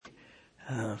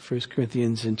1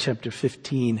 Corinthians in chapter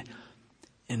 15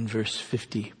 and verse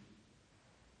 50.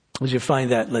 As you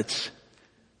find that, let's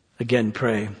again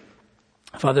pray.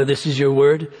 Father, this is your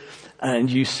word, and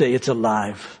you say it's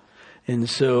alive. And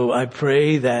so I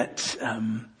pray that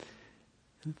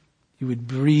you would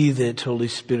breathe it, Holy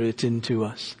Spirit, into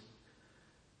us,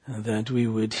 that we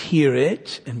would hear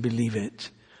it and believe it.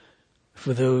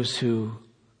 For those who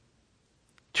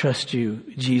trust you,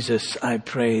 Jesus, I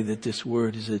pray that this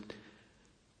word is a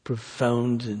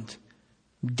profound and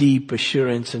deep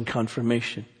assurance and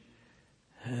confirmation.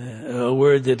 A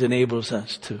word that enables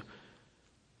us to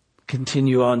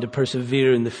continue on, to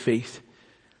persevere in the faith,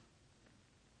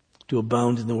 to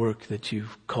abound in the work that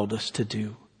you've called us to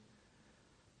do.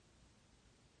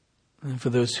 And for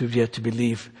those who've yet to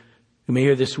believe, who may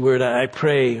hear this word, I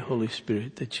pray, Holy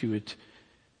Spirit, that you would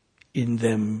in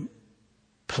them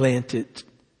plant it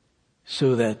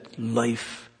so that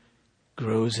life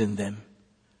grows in them.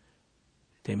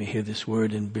 They may hear this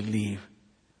word and believe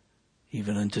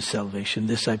even unto salvation.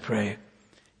 This I pray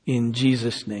in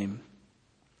Jesus' name.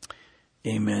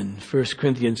 Amen. 1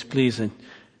 Corinthians, please, in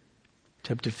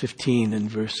chapter 15 and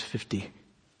verse 50.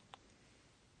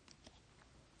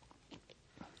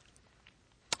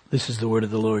 This is the word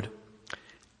of the Lord.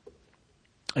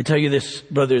 I tell you this,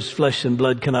 brothers, flesh and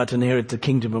blood cannot inherit the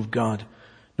kingdom of God,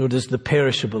 nor does the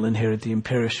perishable inherit the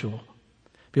imperishable.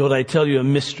 Behold, I tell you a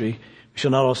mystery. We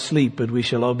shall not all sleep, but we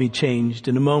shall all be changed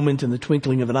in a moment, in the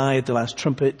twinkling of an eye, at the last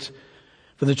trumpet.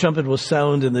 For the trumpet will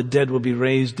sound, and the dead will be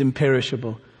raised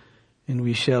imperishable, and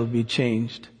we shall be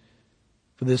changed.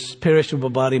 For this perishable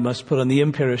body must put on the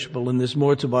imperishable, and this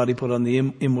mortal body put on the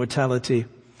immortality.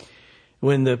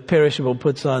 When the perishable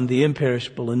puts on the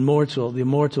imperishable and mortal, the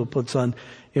immortal puts on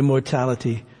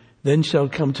immortality, then shall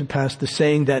come to pass the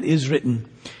saying that is written,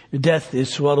 death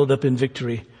is swallowed up in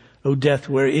victory. O death,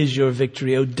 where is your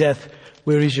victory? O death,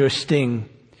 where is your sting?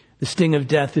 The sting of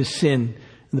death is sin,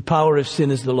 and the power of sin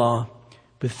is the law.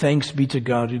 But thanks be to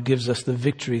God who gives us the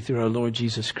victory through our Lord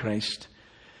Jesus Christ.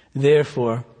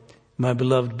 Therefore, my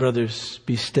beloved brothers,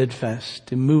 be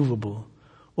steadfast, immovable,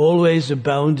 always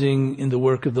abounding in the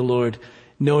work of the Lord,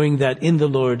 knowing that in the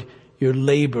Lord your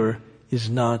labor is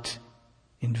not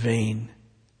in vain.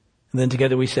 And then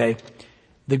together we say,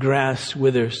 the grass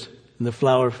withers and the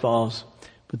flower falls,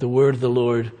 but the word of the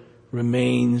Lord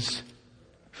remains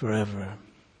forever.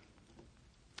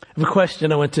 I have a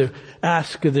question I want to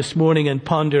ask this morning and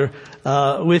ponder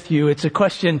with you. It's a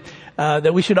question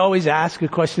that we should always ask, a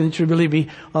question that should really be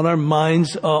on our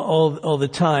minds all the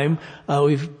time.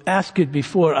 We've asked it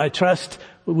before. I trust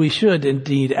we should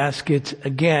indeed ask it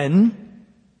again.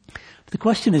 The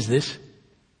question is this: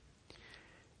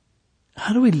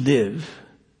 how do we live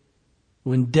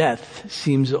when death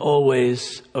seems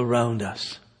always around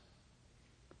us?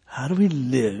 How do we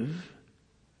live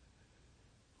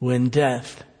when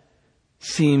death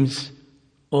seems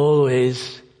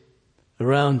always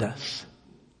around us?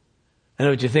 I know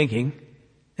what you're thinking.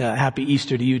 Happy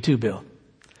Easter to you too, Bill.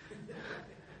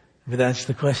 But that's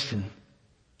the question.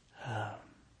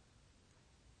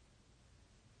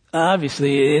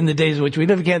 Obviously, in the days in which we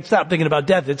live, we can't stop thinking about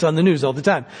death. It's on the news all the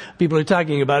time. People are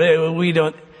talking about it. We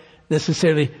don't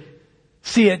necessarily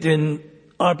see it in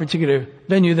our particular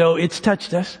venue, though it's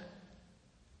touched us.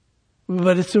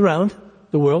 But it's around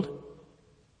the world.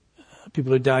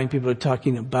 People are dying. People are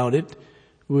talking about it.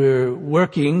 We're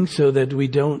working so that we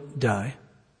don't die.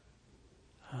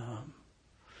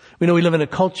 We know we live in a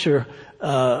culture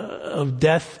of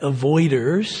death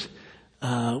avoiders.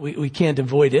 We can't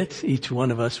avoid it. Each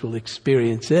one of us will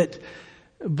experience it.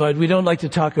 But we don't like to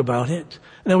talk about it.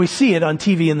 Now we see it on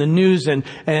TV and the news, and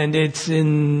it's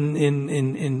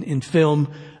in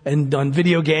film and on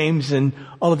video games and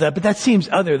all of that. But that seems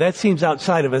other. That seems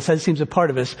outside of us. That seems a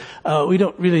part of us. We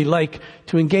don't really like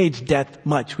to engage death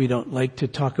much. We don't like to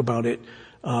talk about it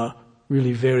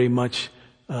really very much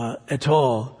at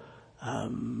all.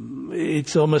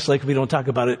 It's almost like if we don't talk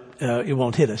about it, it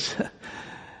won't hit us.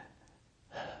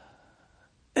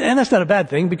 And that's not a bad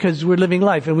thing, because we're living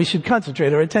life and we should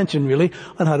concentrate our attention really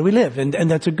on how do we live. And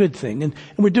that's a good thing. And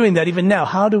we're doing that even now.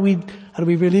 How do we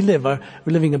really live? We're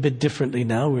living a bit differently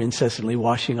now. We're incessantly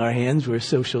washing our hands. We're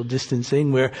social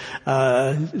distancing. We're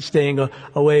staying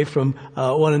away from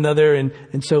one another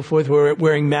and so forth. We're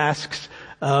wearing masks.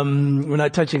 We're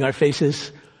not touching our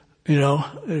faces. You know,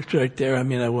 it's right there. I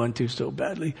mean, I want to so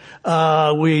badly.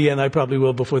 And I probably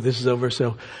will before this is over.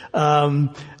 So,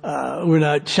 we're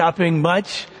not shopping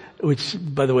much, which,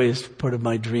 by the way, is part of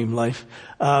my dream life.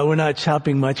 We're not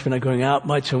shopping much. We're not going out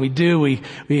much. When we do, we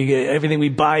everything we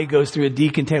buy goes through a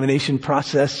decontamination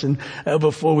process and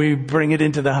before we bring it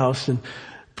into the house. And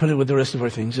put it with the rest of our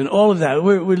things. And all of that,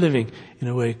 we're living in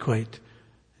a way quite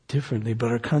differently,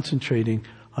 but are concentrating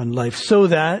on life so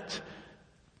that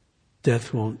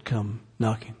death won't come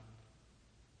knocking.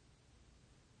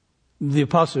 The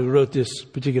apostle who wrote this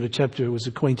particular chapter was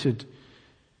acquainted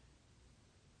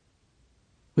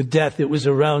with death. It was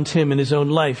around him in his own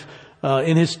life,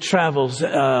 in his travels,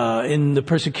 in the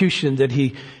persecution that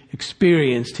he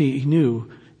experienced. He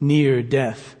knew near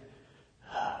death.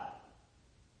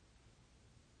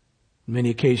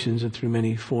 Many occasions and through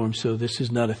many forms. So this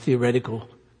is not a theoretical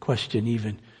question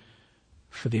even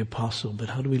for the apostle. But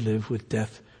how do we live with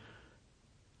death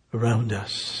around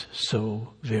us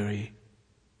so very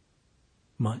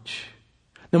much?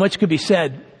 Now, much could be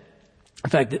said. In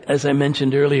fact, as I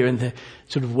mentioned earlier in the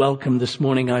sort of welcome this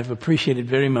morning, I've appreciated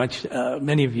very much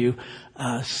many of you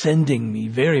sending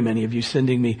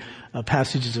me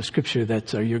passages of Scripture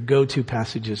that are your go-to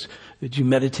passages that you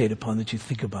meditate upon, that you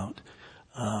think about.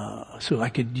 So I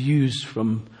could use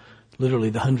from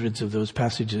literally the hundreds of those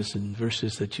passages and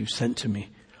verses that you sent to me.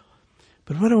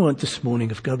 But what I want this morning,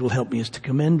 if God will help me, is to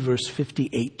commend verse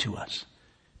 58 to us.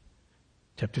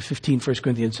 Chapter 15, 1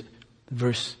 Corinthians,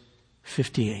 verse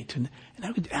 58. And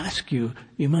I would ask you,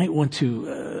 you might want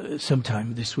to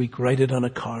sometime this week write it on a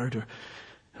card,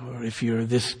 or if you're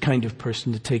this kind of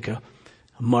person, to take a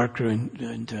marker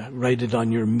and write it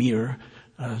on your mirror.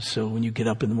 So when you get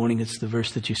up in the morning, it's the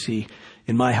verse that you see.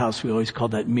 In my house, we always call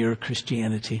that mirror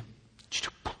Christianity.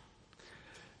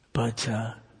 But,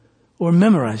 or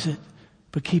memorize it,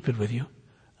 but keep it with you.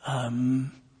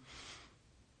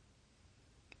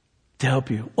 To help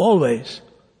you always,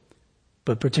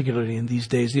 but particularly in these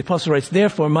days. The apostle writes,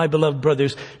 "Therefore, my beloved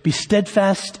brothers, be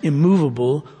steadfast,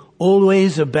 immovable,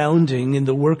 always abounding in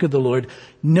the work of the Lord,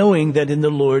 knowing that in the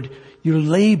Lord your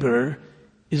labor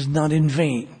is not in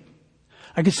vain."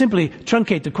 I could simply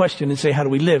truncate the question and say, how do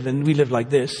we live? And we live like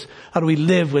this. How do we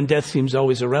live when death seems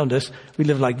always around us? We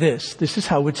live like this. This is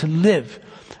how we're to live.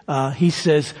 He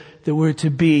says that we're to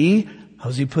be, how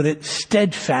does he put it?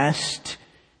 Steadfast,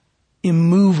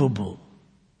 immovable.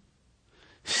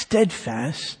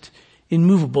 Steadfast,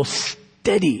 immovable,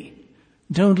 steady.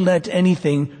 Don't let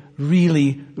anything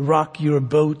really rock your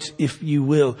boat, if you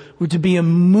will. We're to be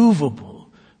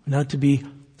immovable. We're not to be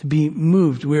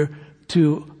moved. We're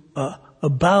to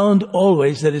abound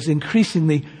always, that is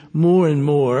increasingly more and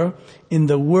more in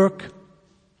the work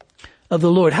of the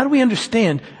Lord. How do we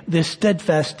understand this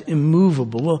steadfast,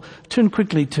 immovable? Well, turn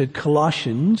quickly to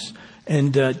Colossians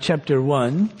and chapter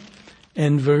 1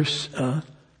 and verse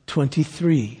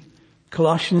 23.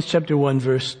 Colossians chapter 1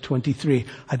 verse 23.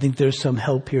 I think there's some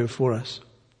help here for us.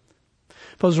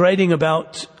 Paul's writing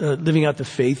about living out the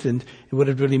faith and what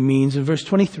it really means. In verse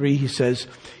 23 he says,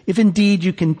 "If indeed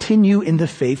you continue in the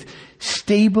faith,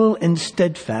 stable and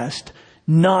steadfast,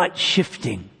 not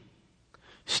shifting."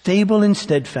 Stable and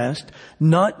steadfast,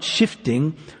 not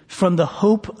shifting from the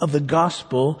hope of the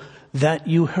gospel that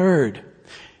you heard.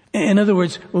 In other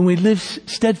words, when we live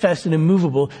steadfast and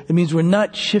immovable, it means we're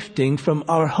not shifting from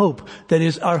our hope. That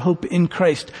is, our hope in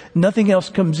Christ. Nothing else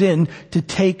comes in to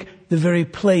take the very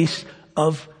place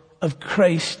of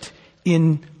Christ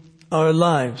in our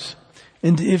lives.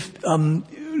 And if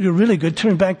you're really good,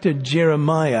 turn back to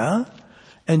Jeremiah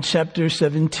and chapter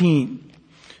 17.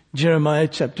 Jeremiah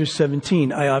chapter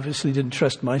 17. I obviously didn't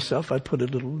trust myself. I put a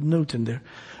little note in there.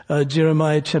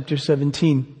 Jeremiah chapter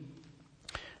 17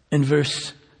 and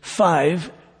verse 5.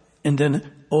 And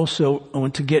then also I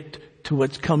want to get to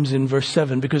what comes in verse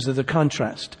 7 because of the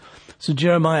contrast. So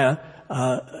Jeremiah,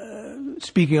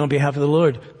 speaking on behalf of the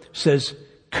Lord, says,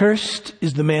 "Cursed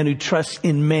is the man who trusts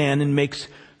in man and makes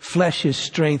flesh his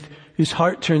strength, whose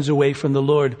heart turns away from the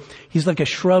Lord. He's like a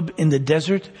shrub in the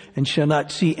desert and shall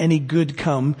not see any good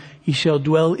come. He shall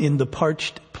dwell in the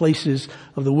parched places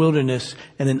of the wilderness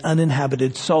and an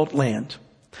uninhabited salt land."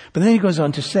 But then he goes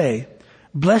on to say,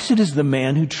 "Blessed is the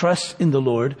man who trusts in the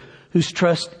Lord, whose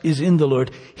trust is in the Lord.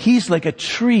 He's like a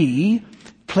tree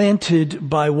planted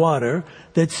by water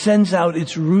that sends out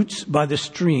its roots by the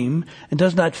stream and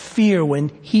does not fear when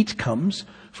heat comes,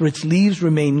 for its leaves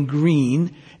remain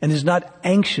green, and is not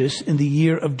anxious in the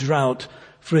year of drought,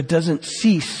 for it doesn't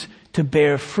cease to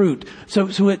bear fruit." So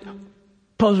what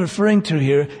Paul's referring to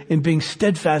here in being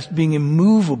steadfast, being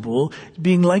immovable,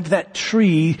 being like that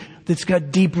tree that's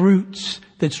got deep roots,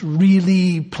 that's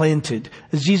really planted.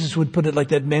 As Jesus would put it, like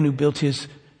that man who built his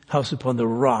house upon the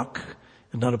rock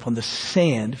and not upon the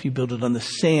sand. If you build it on the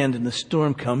sand and the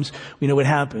storm comes, we know what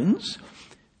happens.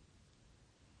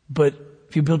 But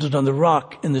if you build it on the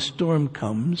rock and the storm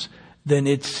comes, then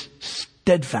it's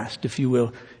steadfast, if you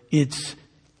will. It's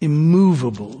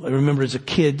immovable. I remember as a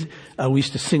kid, we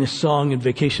used to sing a song in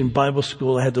Vacation Bible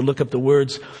School. I had to look up the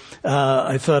words.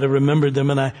 I thought I remembered them,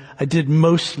 and I did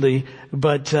mostly,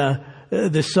 but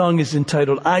the song is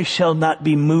entitled, I Shall Not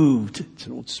Be Moved. It's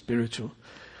an old spiritual.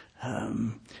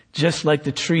 Just like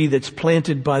the tree that's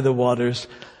planted by the waters,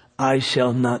 I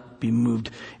shall not be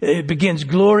moved. It begins,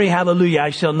 glory, hallelujah,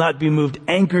 I shall not be moved.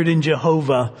 Anchored in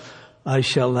Jehovah, I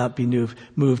shall not be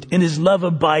moved. In His love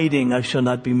abiding, I shall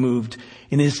not be moved.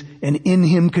 In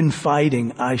Him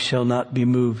confiding, I shall not be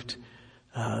moved.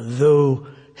 Though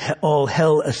all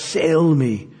hell assail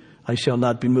me, I shall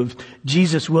not be moved.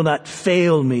 Jesus will not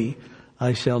fail me,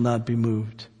 I shall not be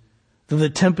moved. Though the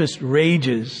tempest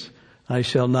rages, I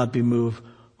shall not be moved.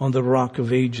 On the rock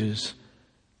of ages,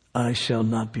 I shall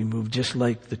not be moved. Just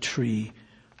like the tree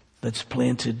that's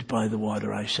planted by the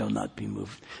water, I shall not be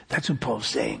moved. That's what Paul's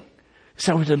saying. It's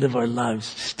how we're to live our lives.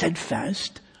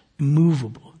 Steadfast,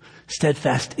 immovable.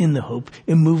 Steadfast in the hope,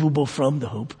 immovable from the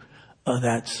hope.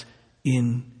 That's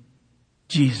in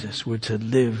Jesus. We're to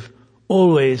live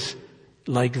always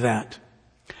like that.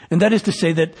 And that is to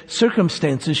say that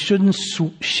circumstances shouldn't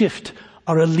shift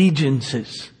our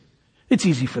allegiances. It's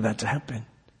easy for that to happen.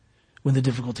 When the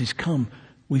difficulties come,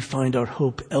 we find our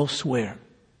hope elsewhere.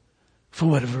 For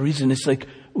whatever reason, it's like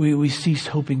we cease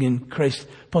hoping in Christ.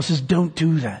 Paul says, don't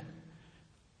do that.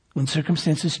 When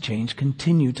circumstances change,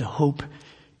 continue to hope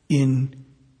in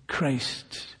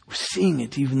Christ. We're seeing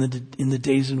it even in the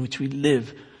days in which we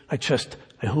live. I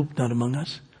hope not among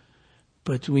us.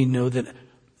 But we know that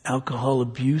alcohol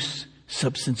abuse,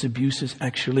 substance abuse is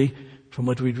actually, from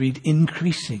what we read,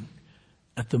 increasing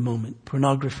at the moment.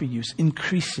 Pornography use,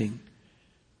 increasing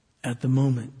at the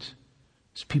moment.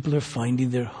 As people are finding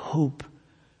their hope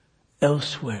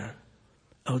elsewhere,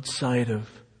 outside of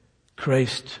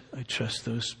Christ. I trust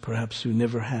those perhaps who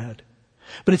never had.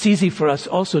 But it's easy for us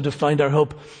also to find our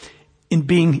hope in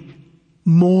being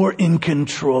more in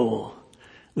control.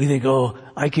 We think,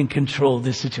 I can control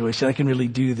this situation. I can really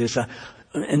do this.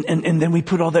 And then we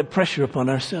put all that pressure upon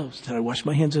ourselves. Did I wash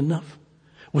my hands enough?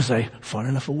 Was I far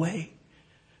enough away?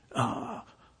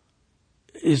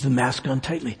 Is the mask on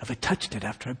tightly? Have I touched it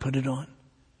after I put it on?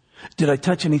 Did I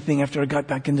touch anything after I got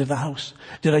back into the house?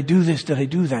 Did I do this? Did I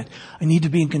do that? I need to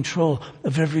be in control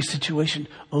of every situation.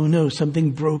 Oh no,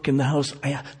 something broke in the house.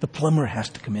 The plumber has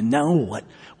to come in. Now what?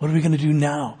 What are we going to do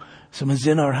now? Someone's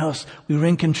in our house. We were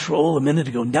in control a minute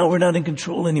ago. Now we're not in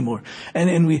control anymore.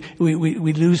 And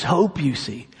we lose hope, you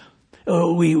see.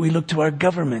 We look to our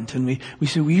government and we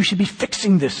say, well, you should be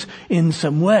fixing this in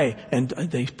some way. And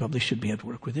they probably should be at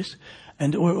work with this.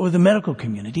 Or the medical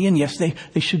community. And yes,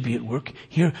 they should be at work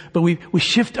here. But we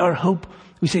shift our hope.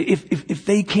 We say, if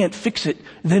they can't fix it,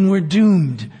 then we're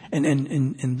doomed.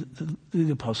 And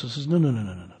the apostle says,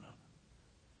 no.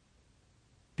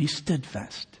 Be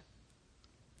steadfast.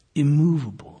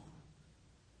 Immovable.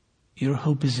 Your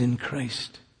hope is in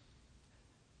Christ.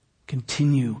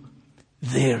 Continue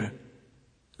there.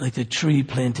 Like the tree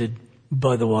planted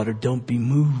by the water. Don't be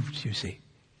moved, you see.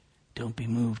 Don't be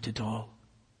moved at all.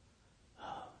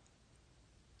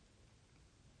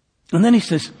 And then he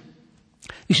says,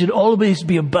 you should always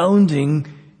be abounding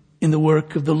in the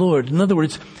work of the Lord. In other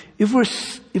words, if we're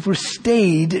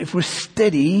steady,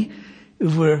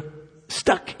 if we're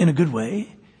stuck in a good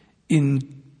way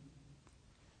in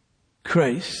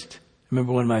Christ. I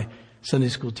remember one of my Sunday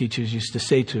school teachers used to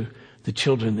say to the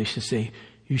children, they should say,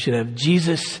 you should have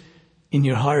Jesus in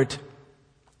your heart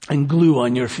and glue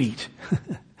on your feet.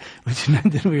 Which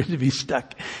meant that we were to be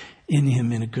stuck in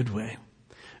Him in a good way.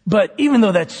 But even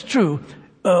though that's true,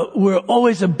 we're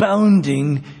always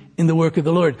abounding in the work of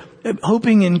the Lord.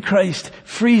 Hoping in Christ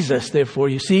frees us, therefore,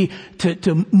 you see,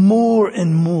 to more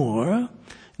and more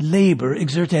labor,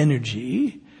 exert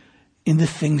energy in the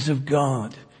things of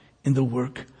God, in the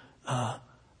work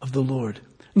of the Lord.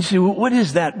 And you say, well, what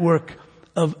is that work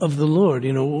of the Lord?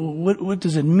 You know, what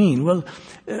does it mean? Well,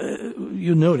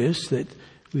 you'll notice that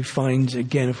we find,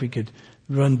 again, if we could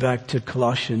run back to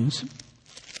Colossians,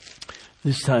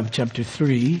 this time chapter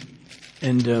 3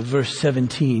 and verse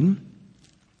 17,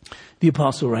 the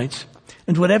apostle writes,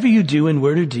 and whatever you do in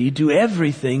word or deed, do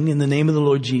everything in the name of the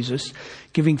Lord Jesus,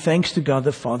 giving thanks to God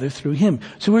the Father through Him.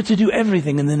 So we're to do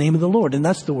everything in the name of the Lord, and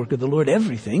that's the work of the Lord,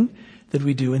 everything that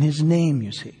we do in His name,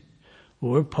 you see.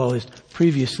 Or Paul has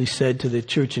previously said to the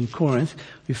church in Corinth,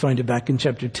 we find it back in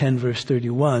chapter 10, verse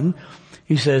 31,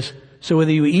 he says, so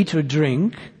whether you eat or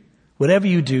drink, whatever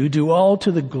you do, do all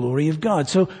to the glory of God.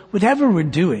 So whatever we're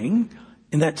doing,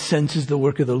 in that sense, is the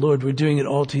work of the Lord. We're doing it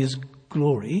all to His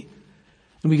glory.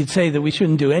 And we could say that we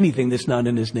shouldn't do anything that's not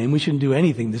in His name. We shouldn't do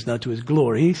anything that's not to His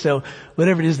glory. So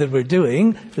whatever it is that we're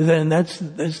doing, then that's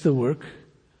the work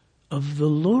of the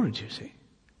Lord, you see.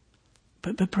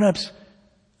 But perhaps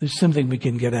there's something we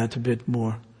can get at a bit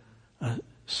more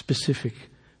specific,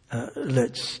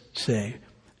 let's say.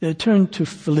 Turn to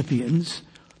Philippians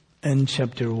and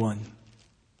chapter 1.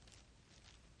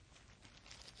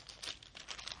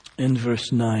 In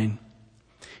verse 9.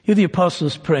 Here the apostle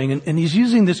is praying, and he's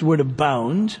using this word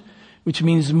abound, which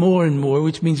means more and more,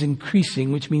 which means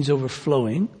increasing, which means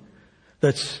overflowing.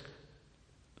 That's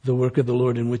the work of the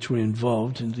Lord in which we're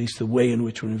involved, at least the way in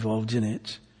which we're involved in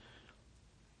it.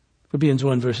 Philippians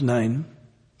 1 verse 9.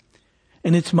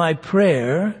 And it's my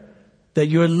prayer that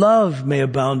your love may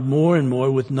abound more and more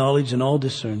with knowledge and all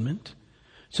discernment,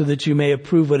 so that you may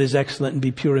approve what is excellent and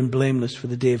be pure and blameless for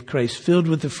the day of Christ, filled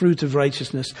with the fruit of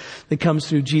righteousness that comes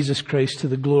through Jesus Christ to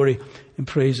the glory and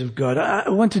praise of God. I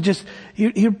want to just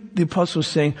hear the apostle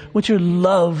saying, I want your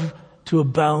love to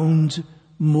abound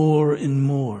more and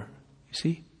more. You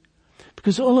see?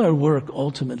 Because all our work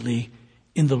ultimately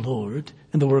in the Lord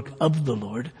and the work of the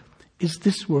Lord is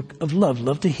this work of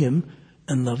love to Him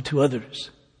and love to others.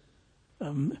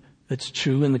 That's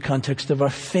true in the context of our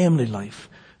family life.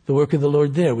 The work of the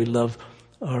Lord there. We love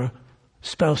our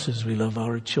spouses. We love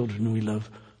our children. We love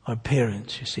our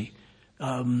parents, you see.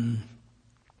 In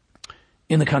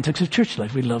the context of church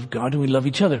life, we love God and we love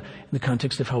each other. In the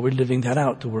context of how we're living that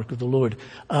out, the work of the Lord.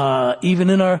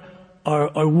 Even in our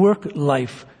work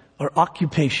life, our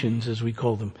occupations, as we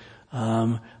call them.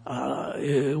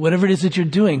 Whatever it is that you're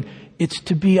doing, it's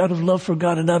to be out of love for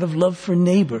God and out of love for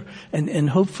neighbor. And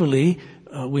hopefully,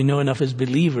 we know enough as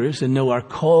believers and know our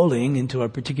calling into our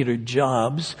particular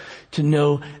jobs to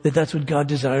know that that's what God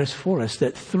desires for us.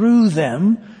 That through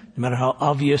them, no matter how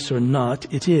obvious or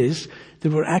not it is,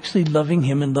 that we're actually loving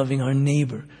Him and loving our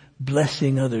neighbor,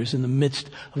 blessing others in the midst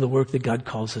of the work that God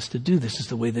calls us to do. This is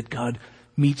the way that God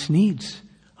meets needs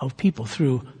of people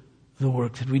through the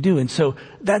work that we do. And so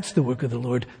that's the work of the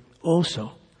Lord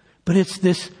also. But it's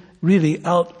this really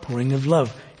outpouring of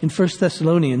love. In 1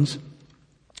 Thessalonians,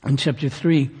 in chapter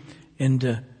 3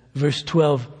 and verse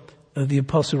 12, the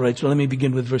apostle writes, well, let me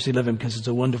begin with verse 11 because it's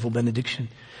a wonderful benediction.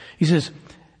 He says,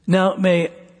 now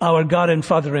may our God and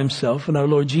Father Himself and our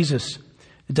Lord Jesus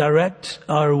direct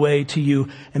our way to you,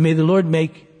 and may the Lord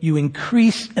make you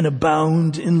increase and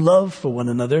abound in love for one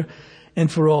another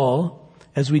and for all,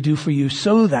 as we do for you,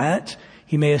 so that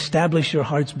He may establish your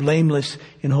hearts blameless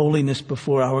in holiness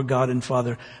before our God and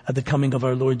Father at the coming of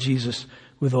our Lord Jesus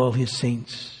with all His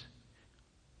saints.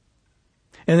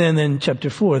 And then chapter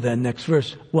 4, next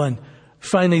verse 1.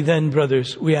 Finally then,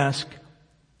 brothers, we ask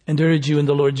and urge you in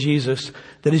the Lord Jesus,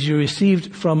 that as you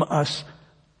received from us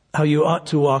how you ought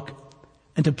to walk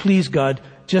and to please God,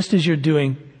 just as you're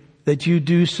doing, that you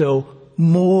do so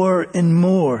more and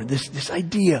more. This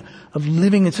idea of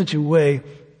living in such a way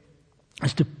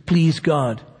as to please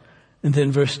God. And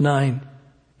then verse 9,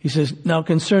 he says, now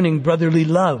concerning brotherly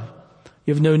love,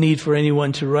 you have no need for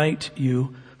anyone to write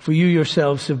you, for you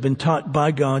yourselves have been taught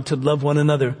by God to love one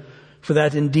another. For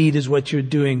that indeed is what you're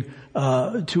doing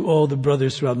to all the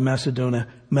brothers throughout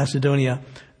Macedonia.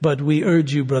 But we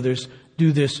urge you, brothers,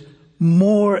 do this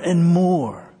more and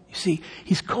more. You see,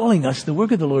 He's calling us, the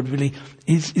work of the Lord really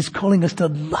is calling us to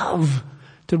love,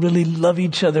 to really love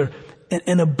each other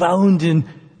and abound in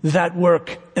that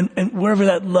work. And wherever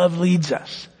that love leads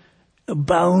us,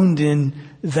 abound in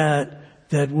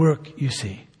that work, you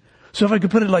see. So if I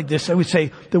could put it like this, I would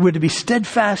say that we're to be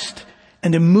steadfast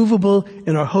and immovable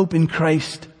in our hope in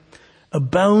Christ,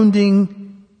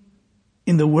 abounding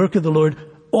in the work of the Lord,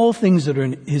 all things that are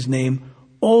in His name,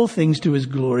 all things to His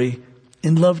glory,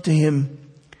 in love to Him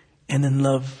and in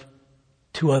love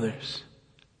to others.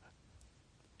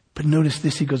 But notice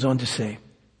this, he goes on to say,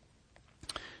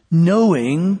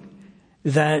 knowing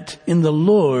that in the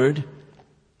Lord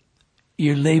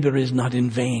your labor is not in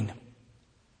vain.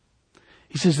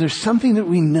 He says there's something that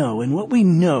we know, and what we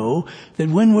know, that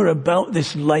when we're about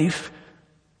this life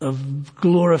of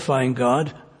glorifying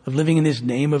God, of living in His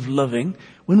name, of loving,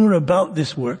 when we're about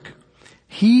this work,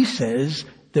 he says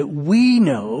that we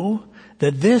know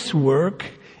that this work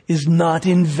is not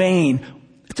in vain.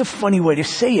 It's a funny way to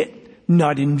say it,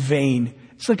 not in vain.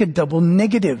 It's like a double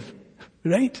negative,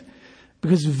 right?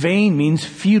 Because vain means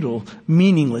futile,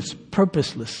 meaningless,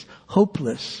 purposeless,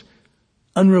 hopeless,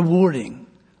 unrewarding.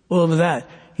 All of that.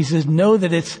 He says, know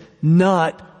that it's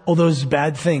not all those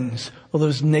bad things, all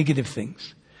those negative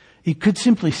things. He could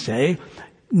simply say,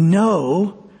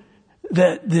 know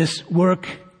that this work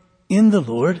in the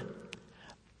Lord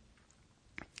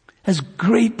has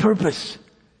great purpose,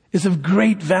 is of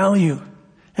great value,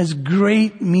 has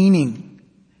great meaning,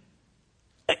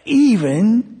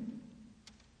 even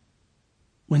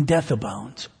when death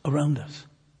abounds around us.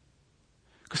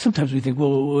 Because sometimes we think,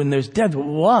 well, when there's death,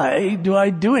 why do I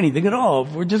do anything at all?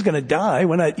 If we're just going to die,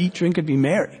 why not eat, drink, and be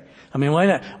merry? I mean, why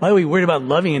not? Why are we worried about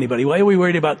loving anybody? Why are we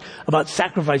worried about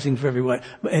sacrificing for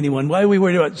anyone? Why are we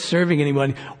worried about serving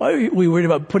anyone? Why are we worried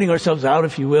about putting ourselves out,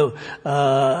 if you will,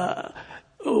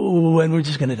 when we're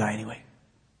just going to die anyway?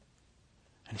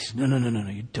 And he says, no,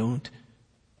 you don't.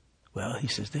 Well, he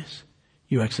says this.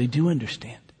 You actually do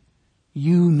understand.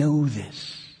 You know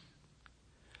this.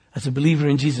 As a believer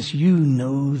in Jesus, you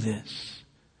know this.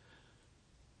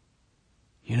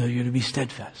 You know you're to be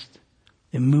steadfast,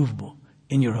 immovable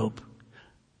in your hope.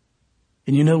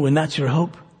 And you know when that's your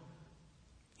hope,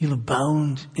 you'll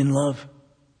abound in love.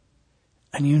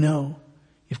 And you know,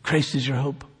 if Christ is your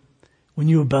hope, when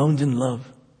you abound in love,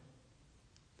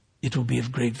 it will be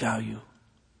of great value.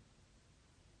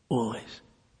 Always.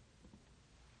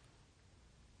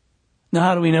 Now,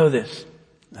 how do we know this?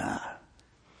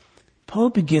 Paul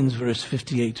begins verse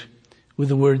 58 with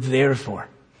the word therefore.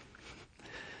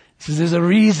 He says there's a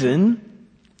reason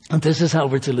that this is how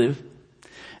we're to live.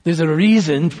 There's a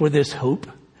reason for this hope.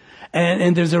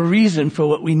 And there's a reason for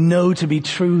what we know to be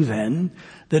true then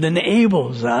that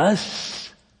enables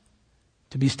us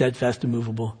to be steadfast,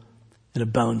 immovable, and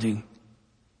abounding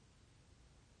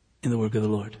in the work of the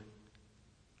Lord.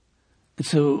 And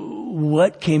so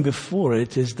what came before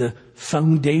it is the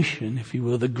foundation, if you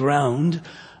will, the ground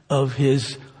of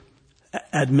his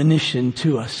admonition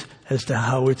to us as to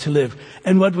how we're to live.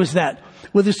 And what was that?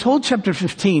 Well, this whole chapter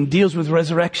 15 deals with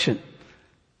resurrection.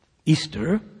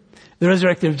 Easter, the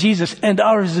resurrection of Jesus, and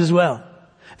ours as well.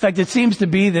 In fact, it seems to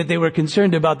be that they were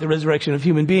concerned about the resurrection of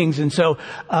human beings. And so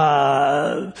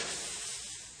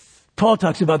Paul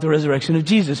talks about the resurrection of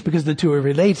Jesus because the two are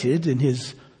related in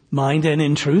his mind and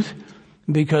in truth.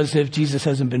 Because if Jesus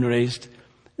hasn't been raised,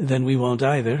 then we won't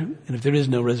either. And if there is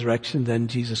no resurrection, then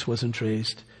Jesus wasn't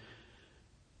raised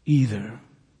either.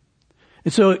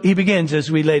 And so he begins, as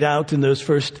we laid out in those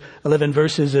first 11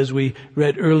 verses, as we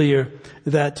read earlier,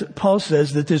 that Paul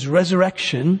says that this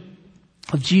resurrection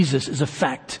of Jesus is a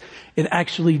fact. It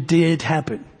actually did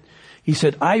happen. He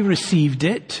said, I received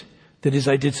it. That is,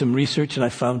 I did some research and I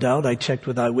found out, I checked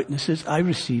with eyewitnesses, I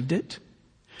received it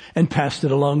and passed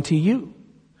it along to you.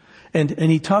 And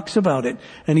he talks about it,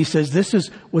 and he says this is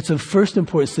what's of first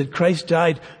importance, that Christ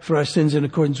died for our sins in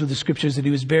accordance with the scriptures, that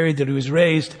he was buried, that he was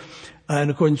raised in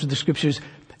accordance with the scriptures.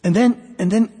 And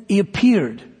then he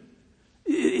appeared.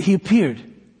 He appeared.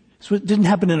 So it didn't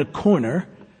happen in a corner.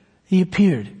 He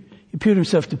appeared. He appeared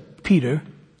himself to Peter,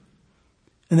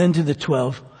 and then to the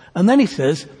 12. And then he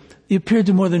says, he appeared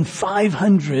to more than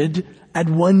 500 at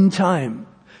one time.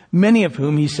 Many of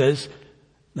whom, he says,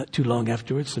 not too long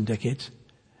afterwards, some decades,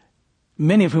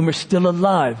 many of whom are still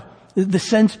alive. The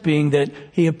sense being that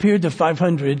he appeared to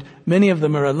 500, many of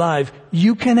them are alive.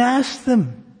 You can ask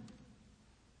them.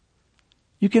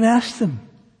 You can ask them.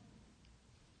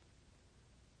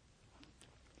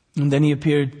 And then he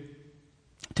appeared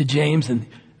to James and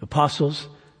apostles,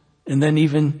 and then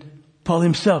even Paul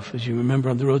himself, as you remember,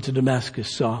 on the road to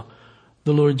Damascus, saw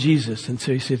the Lord Jesus. And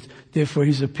so he said, therefore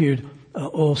he's appeared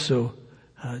also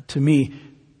to me.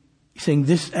 He's saying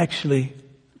this actually,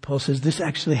 Paul says, this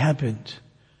actually happened.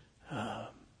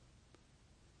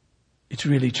 It's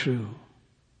really true.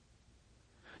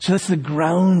 So that's the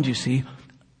ground, you see,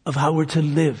 of how we're to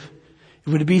live.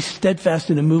 If we're to be steadfast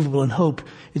and immovable in hope,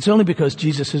 it's only because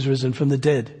Jesus has risen from the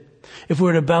dead. If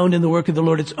we're to abound in the work of the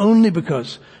Lord, it's only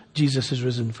because Jesus has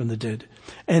risen from the dead.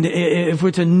 And if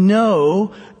we're to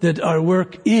know that our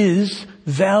work is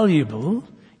valuable,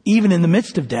 even in the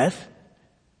midst of death,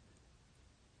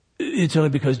 it's only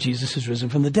because Jesus has risen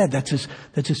from the dead. That's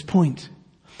his point.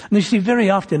 And you see, very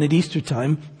often at Easter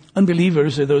time,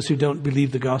 unbelievers, or those who don't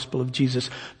believe the gospel of Jesus,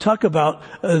 talk about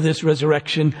this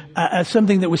resurrection as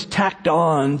something that was tacked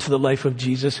on to the life of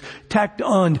Jesus, tacked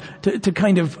on to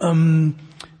kind of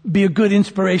be a good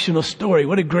inspirational story.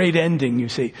 What a great ending, you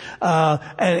see.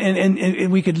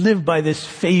 And we could live by this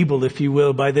fable, if you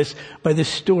will, by this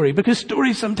story. Because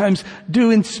stories sometimes do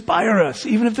inspire us,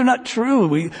 even if they're not true.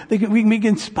 We can be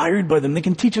inspired by them. They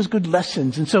can teach us good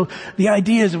lessons. And so the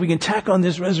idea is that we can tack on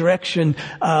this resurrection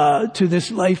to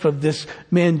this life of this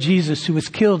man Jesus who was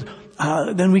killed.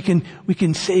 Then we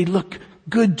can say, look,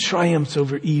 good triumphs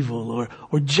over evil,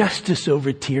 or justice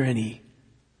over tyranny.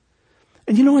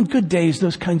 And you know, in good days,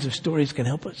 those kinds of stories can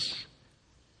help us.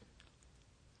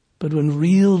 But when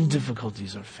real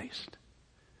difficulties are faced,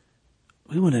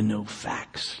 we want to know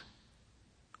facts.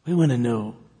 We want to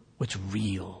know what's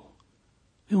real.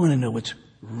 We want to know what's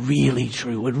really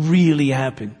true, what really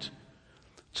happened.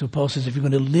 So Paul says, if you're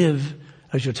going to live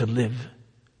as you're to live,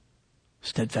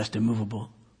 steadfast,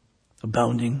 immovable,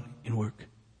 abounding in work,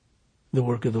 the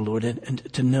work of the Lord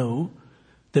and to know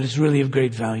that it's really of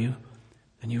great value,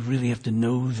 then you really have to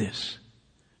know this.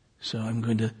 So I'm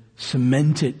going to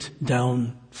cement it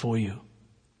down for you.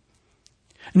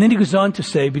 And then he goes on to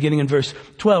say, beginning in verse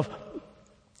 12,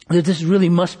 that this really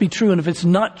must be true. And if it's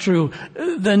not true,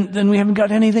 then we haven't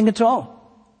got anything at all.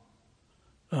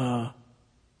 In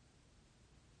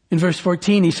verse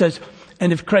 14, he says,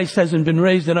 and if Christ hasn't been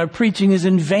raised, then our preaching is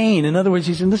in vain. In other words,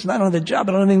 he said, listen, I don't have the job.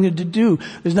 I don't have anything to do.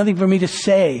 There's nothing for me to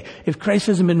say. If Christ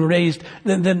hasn't been raised,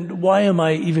 then why am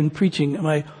I even preaching?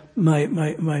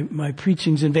 My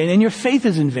preaching's in vain. And your faith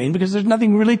is in vain because there's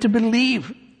nothing really to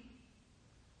believe.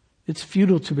 It's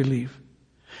futile to believe.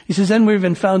 He says, then we've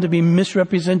been found to be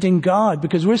misrepresenting God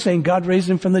because we're saying God raised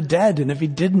him from the dead. And if he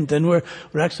didn't, then we're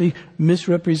actually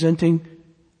misrepresenting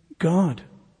God.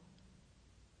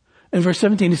 In verse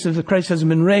 17, he says, if Christ hasn't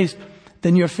been raised,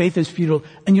 then your faith is futile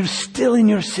and you're still in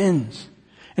your sins.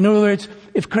 In other words,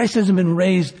 if Christ hasn't been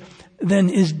raised, then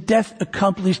his death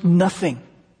accomplished nothing.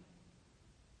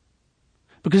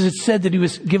 Because it's said that he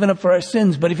was given up for our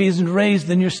sins, but if he isn't raised,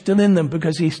 then you're still in them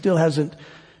because he still hasn't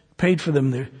paid for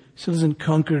them. He still hasn't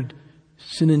conquered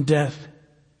sin and death.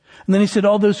 And then he said,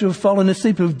 all those who have fallen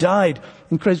asleep, who have died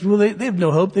in Christ, well, they have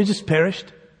no hope. They just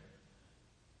perished.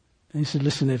 And he said,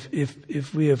 listen,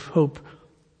 if we have hope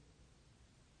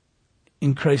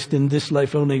in Christ in this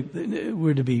life only,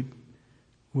 we're to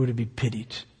be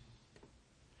pitied.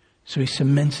 So he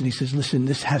cements it. He says, listen,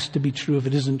 this has to be true. If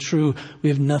it isn't true, we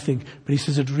have nothing. But he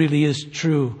says, it really is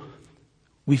true.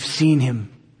 We've seen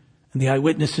him. And the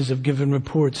eyewitnesses have given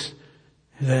reports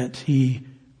that he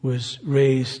was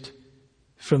raised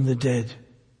from the dead.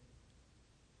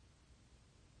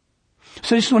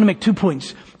 So I just want to make 2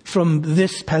 points from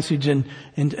this passage and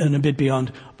a bit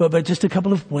beyond, but just a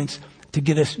couple of points to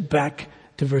get us back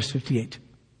to verse 58.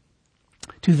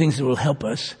 2 things that will help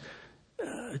us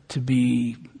to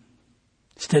be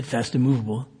steadfast,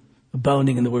 immovable,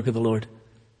 abounding in the work of the Lord,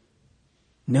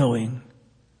 knowing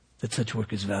that such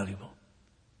work is valuable.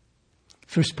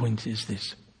 First point is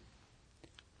this,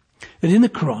 that in the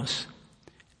cross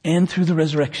and through the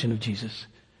resurrection of Jesus,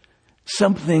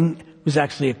 something was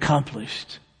actually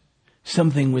accomplished.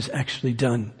 Something was actually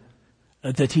done.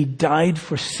 That he died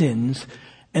for sins,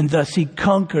 and thus he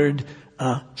conquered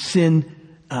sin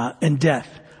and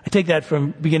death. I take that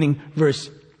from beginning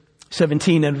verse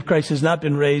 17, and if Christ has not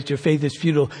been raised, your faith is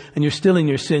futile, and you're still in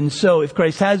your sins. So if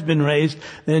Christ has been raised,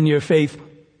 then your faith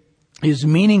is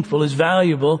meaningful, is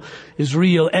valuable, is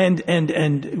real, and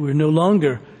we're no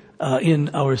longer in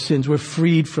our sins. We're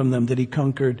freed from them, that he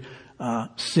conquered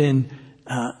sin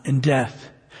and death.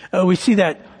 We see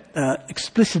that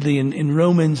explicitly in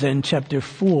Romans and chapter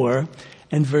 4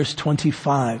 and verse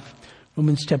 25.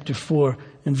 Romans chapter 4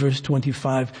 and verse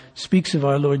 25 speaks of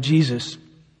our Lord Jesus.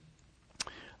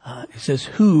 It says,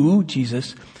 who,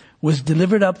 Jesus, was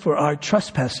delivered up for our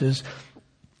trespasses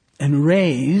and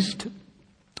raised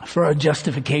for our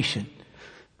justification.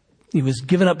 He was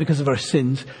given up because of our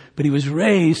sins, but he was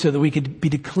raised so that we could be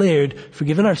declared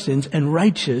forgiven our sins and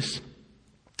righteous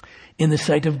in the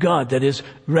sight of God, that is,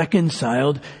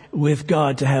 reconciled with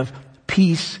God, to have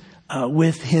peace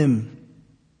with him.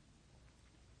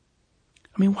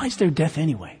 I mean, why is there death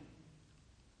anyway?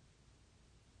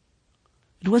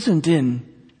 It wasn't in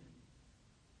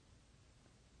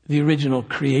the original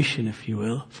creation, if you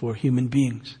will, for human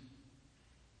beings.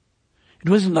 It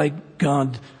wasn't like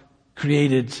God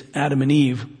created Adam and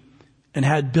Eve and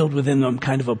had built within them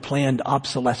kind of a planned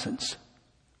obsolescence.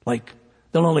 Like,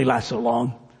 they'll only last so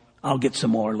long. I'll get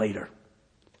some more later.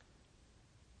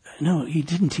 No, he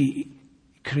didn't. He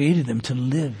created them to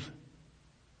live.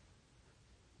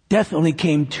 Death only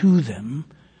came to them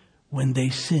when they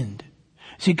sinned.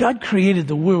 See, God created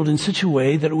the world in such a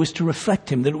way that it was to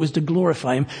reflect him, that it was to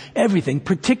glorify him, everything,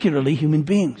 particularly human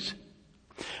beings.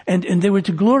 And they were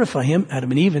to glorify him, Adam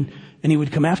and Eve, and he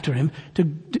would come after them,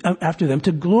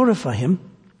 to glorify him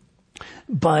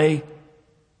by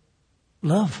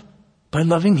love, by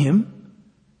loving him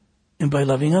and by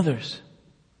loving others.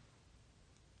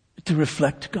 To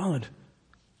reflect God,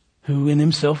 who in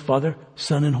himself, Father,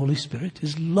 Son, and Holy Spirit,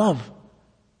 is love.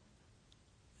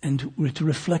 And we're to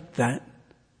reflect that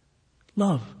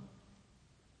love.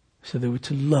 So they were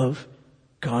to love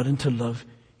God and to love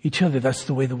each other. That's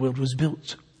the way the world was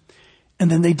built. And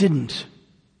then they didn't.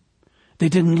 They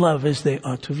didn't love as they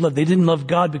ought to have loved. They didn't love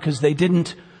God because they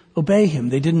didn't obey him.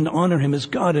 They didn't honor him as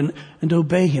God and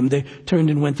obey him. They turned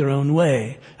and went their own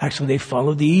way. Actually, they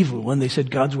followed the evil one. They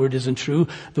said, God's word isn't true.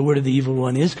 The word of the evil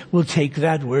one is. We'll take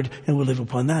that word and we'll live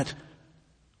upon that.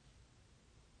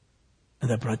 And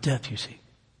that brought death, you see.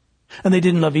 And they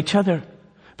didn't love each other.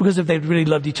 Because if they'd really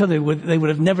loved each other, they would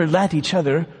have never let each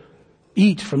other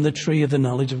eat from the tree of the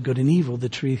knowledge of good and evil, the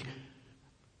tree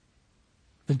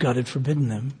that God had forbidden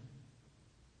them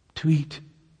to eat.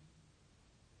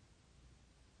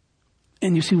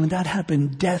 And you see, when that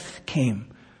happened, death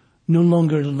came, no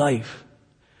longer life.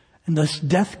 And thus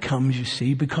death comes, you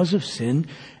see, because of sin,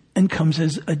 and comes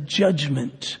as a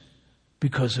judgment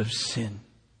because of sin.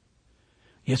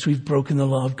 Yes, we've broken the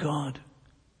law of God.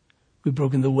 We've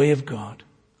broken the way of God.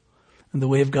 And the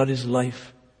way of God is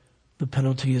life. The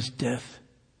penalty is death,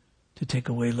 to take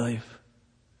away life.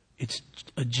 It's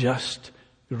a just,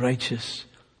 righteous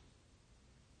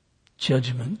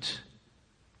judgment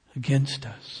against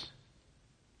us.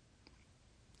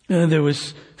 There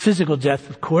was physical death,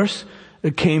 of course.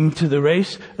 It came to the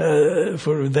race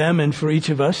for them and for each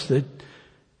of us. The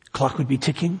clock would be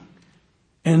ticking.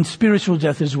 And spiritual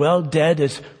death as well. Dead,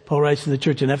 as Paul writes to the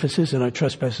church in Ephesus, in our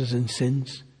trespasses and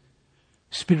sins.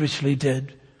 Spiritually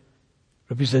dead,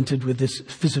 represented with this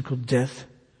physical death.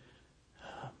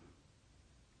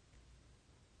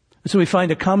 So we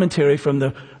find a commentary from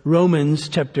the Romans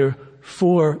chapter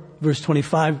 4, verse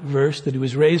 25 verse, that he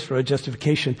was raised for our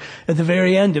justification, at the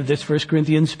very end of this 1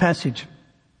 Corinthians passage.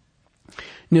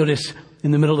 Notice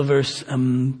in the middle of verse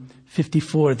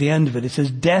 54, at the end of it, it says,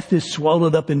 death is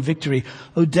swallowed up in victory.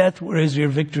 O death, where is your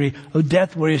victory? O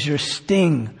death, where is your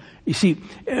sting? You see,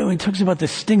 when he talks about the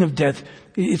sting of death,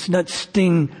 it's not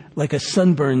sting like a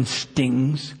sunburn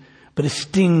stings, but a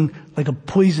sting like a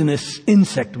poisonous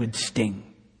insect would sting.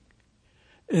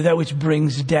 That which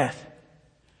brings death.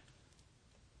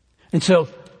 And so,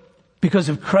 because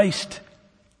of Christ,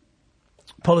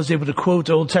 Paul is able to quote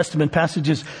Old Testament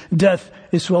passages. Death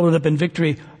is swallowed up in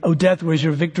victory. O death, where's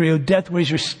your victory? O death, where's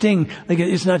your sting? Like,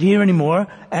 it's not here anymore.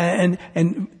 And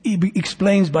he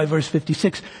explains by verse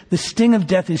 56, the sting of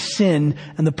death is sin,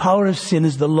 and the power of sin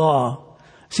is the law.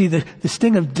 See, the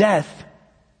sting of death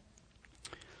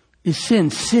is sin.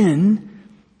 Sin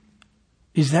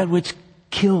is that which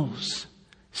kills.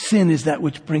 Sin is that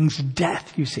which brings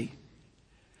death, you see.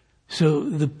 So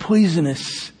the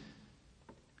poisonous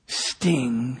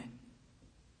sting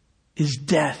is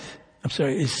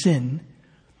is sin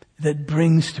that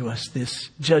brings to us this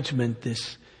judgment,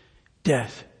 this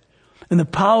death. And the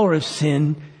power of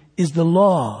sin is the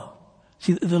law.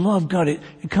 See, the law of God, it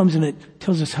comes and it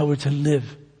tells us how we're to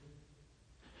live.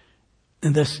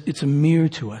 And thus it's a mirror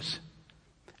to us.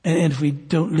 And if we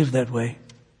don't live that way,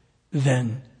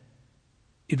 then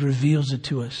it reveals it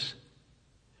to us.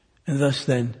 And thus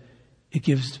then it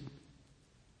gives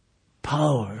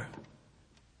power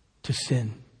to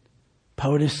sin.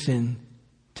 Power to sin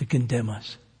to condemn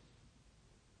us.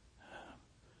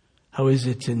 How is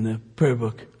it in the prayer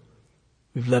book?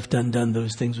 We've left undone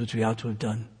those things which we ought to have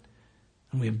done.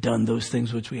 And we have done those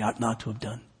things which we ought not to have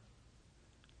done.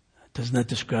 Doesn't that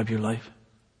describe your life?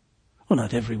 Well,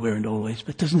 not everywhere and always,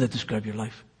 but doesn't that describe your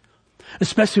life?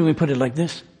 Especially when we put it like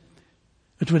this.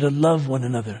 That we're to love one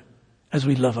another as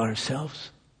we love ourselves.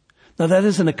 Now that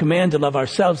isn't a command to love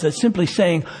ourselves. That's simply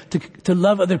saying to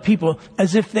love other people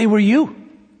as if they were you.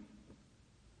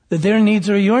 That their needs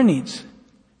are your needs.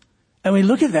 And we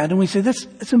look at that and we say,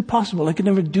 that's impossible. I could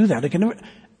never do that.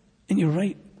 And you're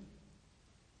right.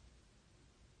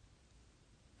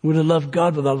 We're to love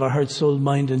God with all of our heart, soul,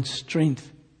 mind, and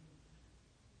strength.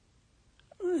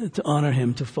 To honor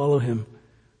Him, to follow Him,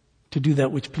 to do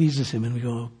that which pleases Him. And we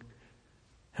go,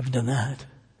 haven't done that.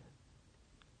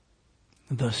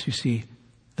 And thus, you see,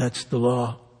 that's the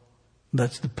law.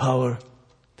 That's the power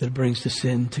that it brings to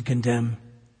sin, to condemn,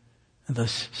 and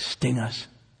thus sting us.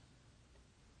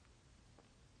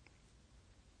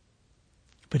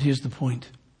 But here's the point.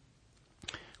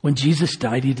 When Jesus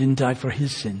died, He didn't die for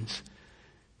His sins,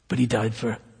 but He died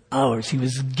for ours. He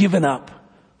was given up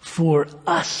for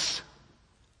us.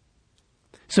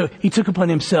 So He took upon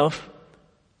Himself,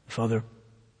 the Father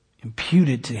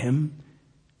imputed to Him,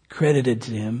 credited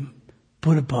to Him,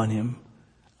 put upon Him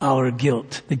our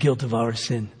guilt, the guilt of our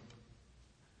sin.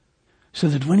 So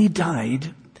that when He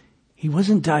died, He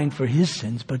wasn't dying for His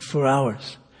sins, but for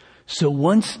ours. So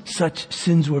once such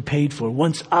sins were paid for,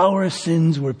 once our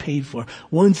sins were paid for,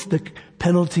 once the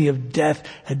penalty of death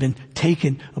had been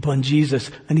taken upon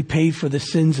Jesus and He paid for the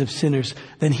sins of sinners,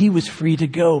 then He was free to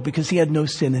go because He had no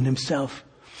sin in Himself.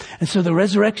 And so the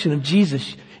resurrection of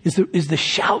Jesus is the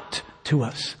shout to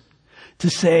us to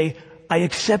say, I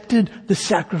accepted the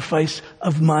sacrifice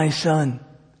of my Son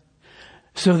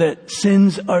so that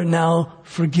sins are now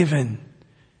forgiven.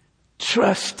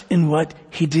 Trust in what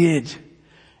He did.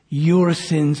 Your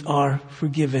sins are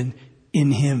forgiven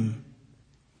in Him.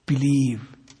 Believe.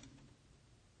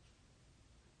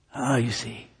 You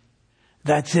see,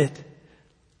 that's it.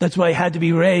 That's why he had to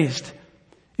be raised.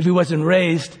 If he wasn't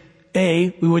raised, A,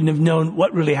 we wouldn't have known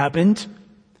what really happened.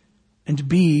 And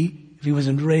B, if he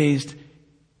wasn't raised,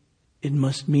 it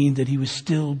must mean that he was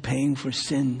still paying for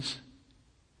sins.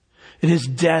 That his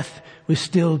death was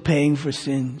still paying for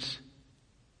sins.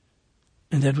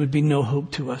 And that would be no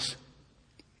hope to us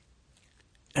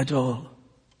at all.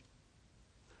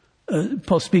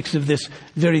 Paul speaks of this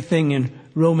very thing in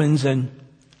Romans and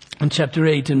in chapter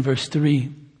 8 and verse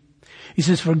 3. He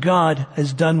says, "For God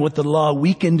has done what the law,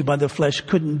 weakened by the flesh,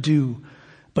 couldn't do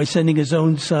by sending his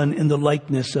own Son in the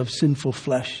likeness of sinful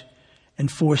flesh. And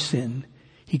for sin,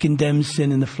 he condemns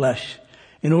sin in the flesh,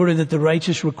 in order that the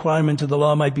righteous requirement of the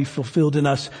law might be fulfilled in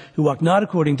us who walk not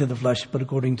according to the flesh, but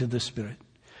according to the Spirit."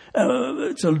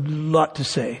 It's a lot to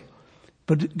say.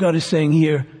 But God is saying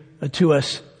here to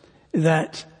us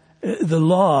that the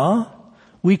law,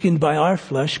 weakened by our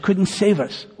flesh, couldn't save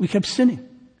us. We kept sinning.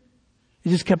 It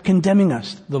just kept condemning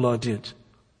us, the law did.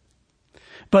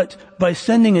 But by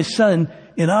sending his Son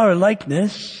in our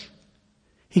likeness,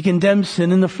 he condemns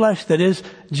sin in the flesh. That is,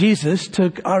 Jesus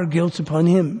took our guilt upon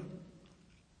him.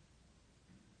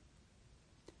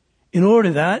 In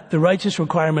order that the righteous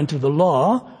requirement of the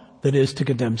law, that is to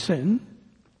condemn sin,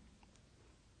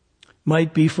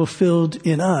 might be fulfilled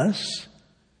in us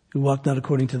who walk not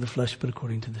according to the flesh, but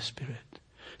according to the Spirit.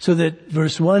 So that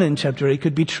verse 1 in chapter 8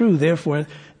 could be true. Therefore,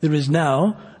 there is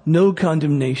now no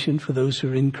condemnation for those who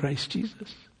are in Christ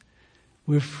Jesus.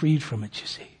 We're freed from it, you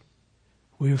see.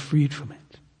 We're freed from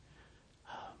it.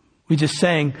 We just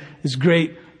sang this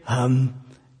great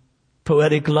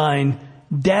poetic line,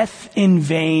 "Death in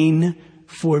vain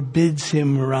forbids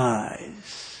him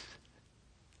rise."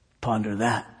 Ponder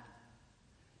that.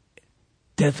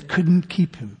 Death couldn't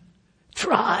keep him.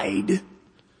 Tried,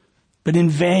 but in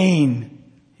vain,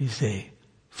 you say,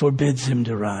 forbids him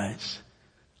to rise.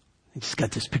 I just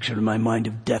got this picture in my mind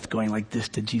of death going like this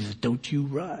to Jesus, "Don't you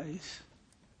rise."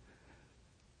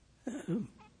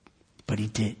 But he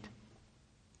did.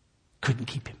 Couldn't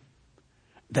keep him.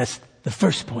 That's the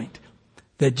first point,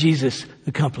 that Jesus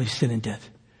accomplished sin and death.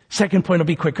 Second point, I'll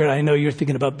be quicker. I know you're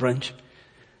thinking about brunch.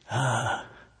 The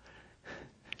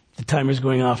timer's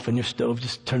going off on your stove.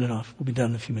 Just turn it off. We'll be done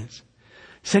in a few minutes.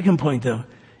 Second point, though,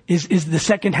 is the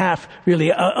second half,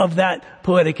 really, of that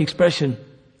poetic expression.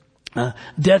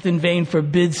 Death in vain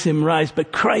forbids him rise,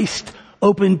 but Christ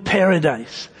opened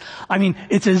paradise. I mean,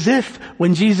 it's as if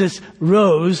when Jesus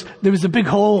rose, there was a big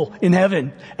hole in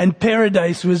heaven, and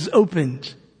paradise was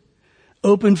opened.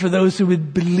 Opened for those who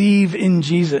would believe in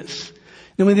Jesus.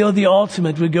 And we know the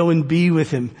ultimate would go and be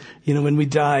with him, when we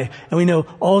die. And we know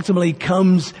ultimately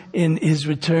comes in his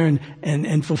return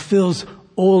and fulfills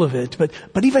all of it.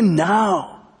 But even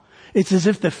now, it's as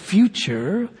if the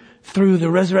future, through the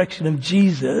resurrection of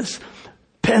Jesus,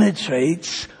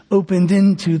 penetrates, opened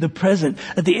into the present.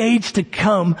 At the age to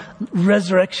come,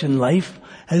 resurrection life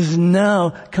has now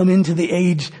come into the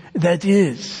age that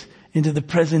is, into the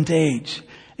present age.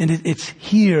 And it's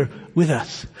here with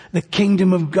us. The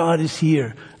kingdom of God is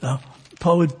here.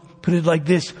 Paul would put it like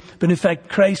this, but in fact,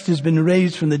 Christ has been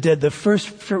raised from the dead, the first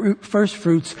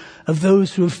fruits of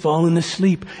those who have fallen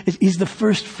asleep. He's the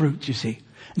first fruit, you see.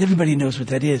 And everybody knows what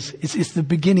that is. It's the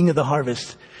beginning of the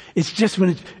harvest. It's just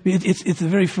when it's the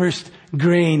very first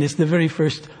grain. It's the very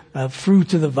first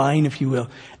fruit of the vine, if you will.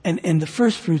 And the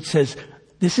first fruit says,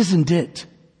 this isn't it.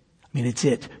 I mean, it's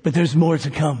it, but there's more to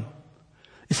come.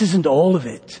 This isn't all of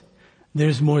it.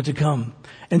 There's more to come.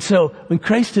 And so when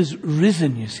Christ has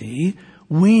risen, you see,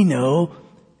 we know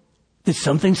that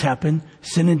something's happened.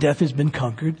 Sin and death has been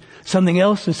conquered. Something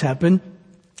else has happened.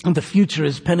 And the future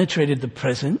has penetrated the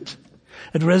present.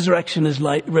 And resurrection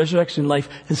life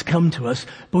has come to us.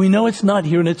 But we know it's not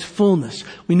here in its fullness.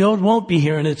 We know it won't be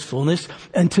here in its fullness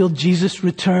until Jesus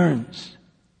returns.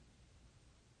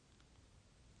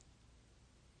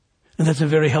 And that's a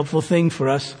very helpful thing for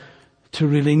us to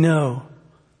really know.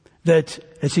 That,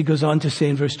 as he goes on to say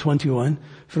in verse 21,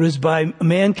 "For as by a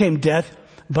man came death,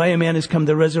 by a man has come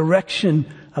the resurrection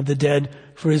of the dead.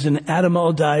 For as in Adam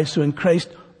all die, so in Christ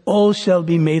all shall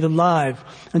be made alive."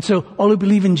 And so all who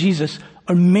believe in Jesus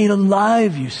are made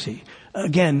alive, you see.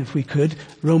 Again, if we could,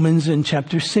 Romans in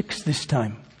chapter 6 this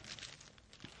time.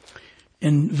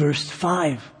 In verse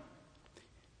 5.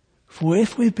 "For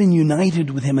if we've been united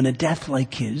with him in a death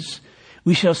like his,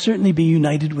 we shall certainly be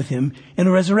united with him in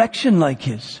a resurrection like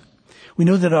his. We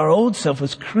know that our old self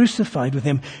was crucified with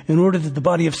him in order that the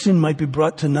body of sin might be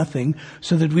brought to nothing,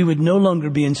 so that we would no longer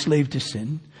be enslaved to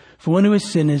sin. For one who has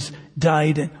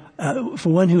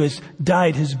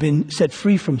died has been set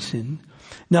free from sin.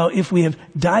 Now, if we have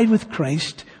died with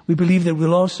Christ, we believe that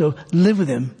we'll also live with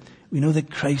him. We know that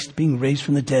Christ, being raised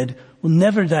from the dead, will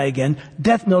never die again.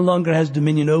 Death no longer has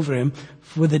dominion over him.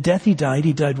 For the death he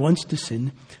died once to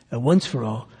sin, once for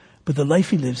all. But the life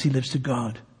he lives to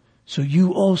God. So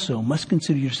you also must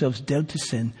consider yourselves dead to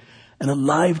sin and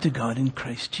alive to God in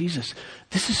Christ Jesus.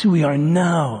 This is who we are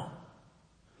now.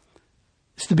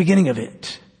 It's the beginning of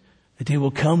it. The day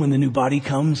will come when the new body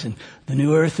comes and the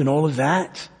new earth and all of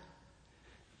that.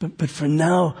 But for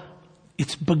now,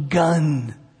 it's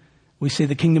begun. We say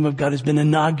the kingdom of God has been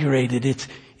inaugurated.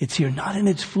 It's here, not in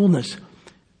its fullness,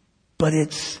 but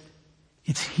it's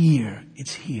here.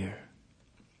 It's here.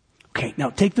 Okay, now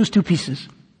take those two pieces.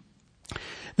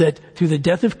 That through the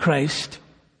death of Christ,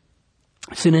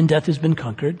 sin and death has been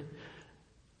conquered.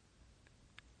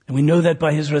 And we know that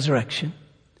by his resurrection.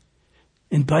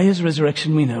 And by his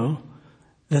resurrection we know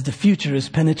that the future has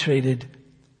penetrated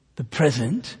the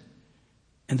present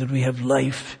and that we have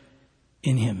life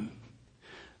in him.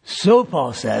 So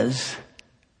Paul says,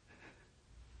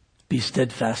 be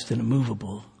steadfast and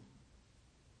immovable,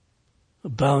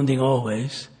 abounding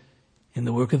always in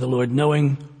the work of the Lord,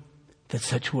 knowing that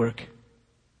such work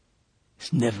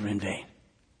is never in vain.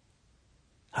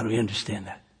 How do we understand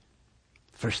that?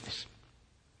 First, this.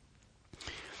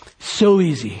 So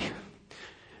easy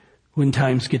when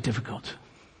times get difficult.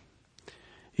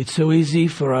 It's so easy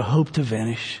for our hope to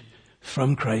vanish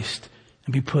from Christ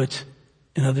and be put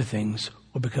in other things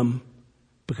or become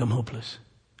hopeless.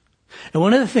 And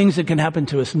one of the things that can happen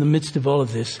to us in the midst of all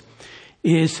of this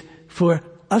is for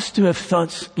us to have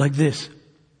thoughts like this.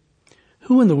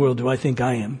 Who in the world do I think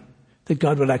I am that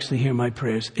God would actually hear my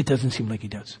prayers? It doesn't seem like he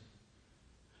does.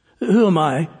 Who am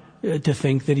I to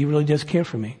think that he really does care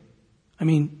for me? I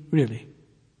mean, really.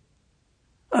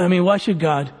 I mean, why should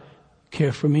God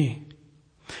care for me?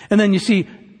 And then you see,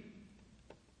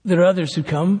 there are others who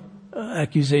come,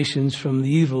 accusations from the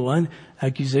evil one,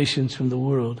 accusations from the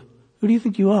world. Who do you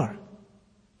think you are?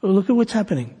 Well, look at what's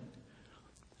happening.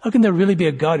 How can there really be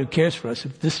a God who cares for us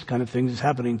if this kind of thing is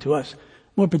happening to us?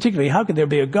 More particularly, how could there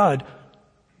be a God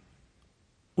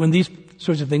when these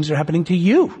sorts of things are happening to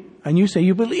you and you say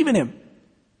you believe in him?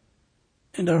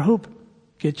 And our hope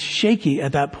gets shaky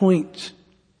at that point.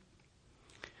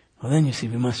 Well, then you see,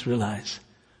 we must realize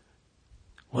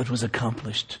what was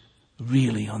accomplished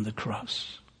really on the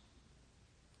cross.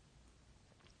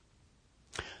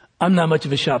 I'm not much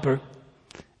of a shopper,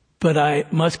 but I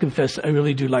must confess I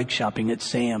really do like shopping at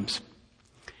Sam's.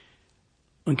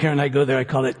 When Karen and I go there, I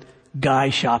call it guy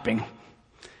shopping.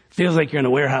 Feels like you're in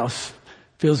a warehouse.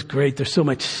 Feels great. There's so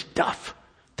much stuff.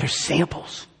 There's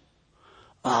samples.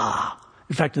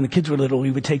 In fact, when the kids were little,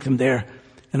 we would take them there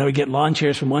and I would get lawn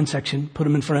chairs from one section, put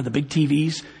them in front of the big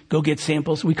TVs, go get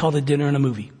samples. We called it dinner and a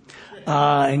movie.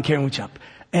 And Karen would shop.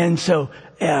 And so,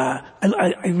 I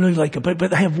really like it.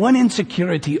 But I have one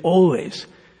insecurity always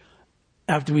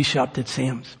after we shopped at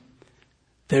Sam's.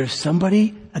 There's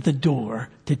somebody at the door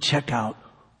to check out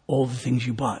all the things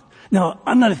you bought. Now,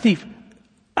 I'm not a thief,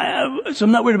 so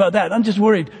I'm not worried about that. I'm just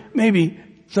worried maybe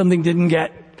something didn't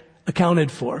get accounted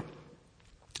for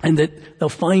and that they'll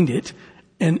find it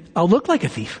and I'll look like a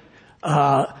thief.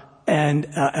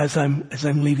 As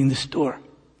I'm leaving the store.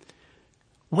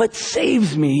 What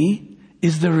saves me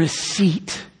is the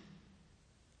receipt.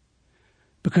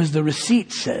 Because the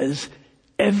receipt says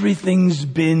everything's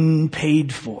been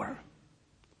paid for.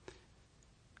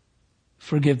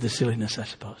 Forgive the silliness, I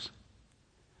suppose.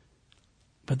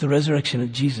 But the resurrection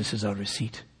of Jesus is our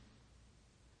receipt.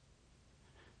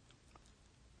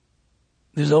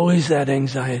 There's always that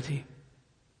anxiety.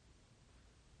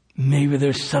 Maybe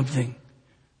there's something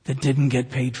that didn't get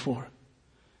paid for.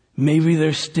 Maybe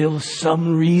there's still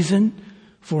some reason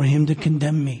for him to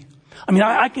condemn me. I mean,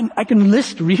 I can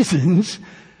list reasons.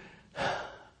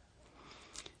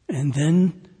 And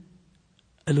then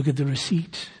I look at the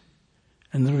receipt.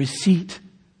 And the receipt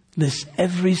lists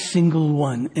every single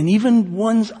one. And even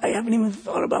ones I haven't even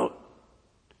thought about.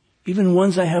 Even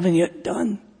ones I haven't yet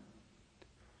done.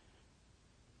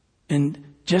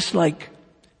 And just like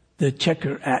the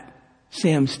checker at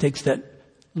Sam's takes that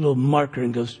little marker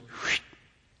and goes, whoosh,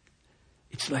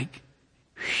 it's like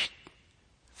whoosh,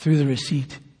 through the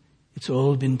receipt, it's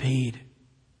all been paid.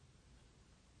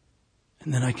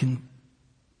 And then I can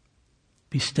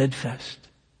be steadfast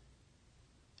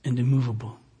and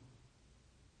immovable.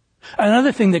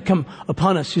 Another thing that come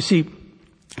upon us, you see,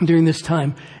 during this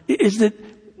time, is that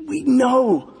we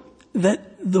know that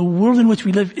the world in which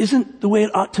we live isn't the way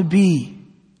it ought to be.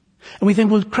 And we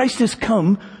think, well, Christ has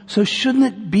come, so shouldn't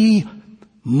it be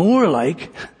more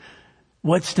like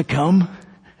what's to come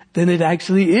than it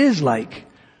actually is like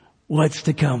what's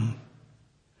to come?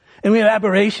 And we have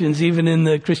aberrations even in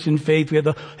the Christian faith. We have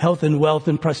the health and wealth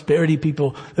and prosperity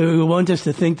people who want us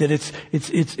to think that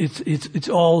it's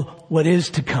all what is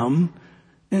to come.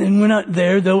 And we're not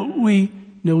there, though we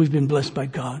know we've been blessed by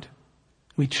God.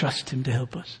 We trust Him to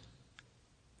help us.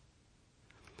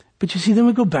 But you see, then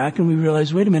we go back and we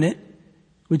realize, wait a minute,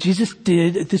 what Jesus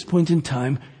did at this point in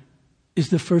time is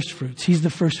the first fruits. He's the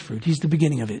first fruit. He's the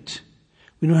beginning of it.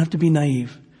 We don't have to be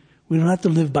naive. We don't have to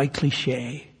live by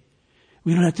cliche.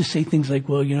 We don't have to say things like,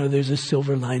 well, there's a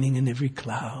silver lining in every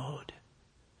cloud.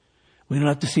 We don't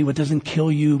have to say what doesn't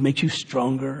kill you makes you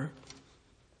stronger.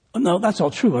 No, that's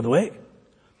all true, by the way.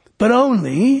 But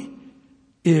only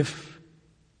if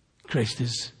Christ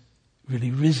is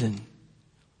really risen.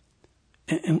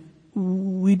 And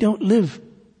we don't live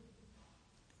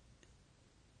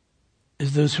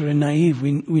as those who are naive.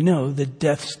 We know that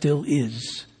death still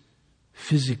is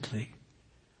physically.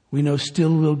 We know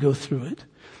still we'll go through it.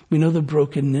 We know the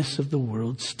brokenness of the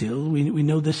world still. We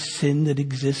know the sin that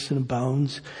exists and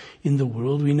abounds in the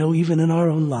world. We know even in our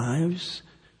own lives.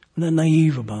 We're not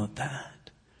naive about that.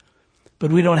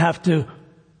 But we don't have to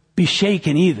be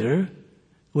shaken either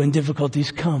when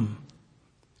difficulties come.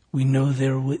 We know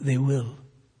they will.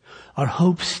 Our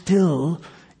hope still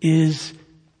is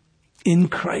in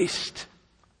Christ.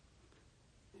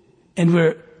 And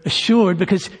we're assured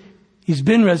because He's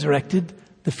been resurrected.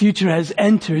 The future has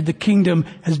entered. The kingdom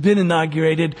has been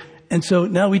inaugurated. And so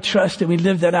now we trust and we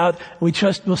live that out. And we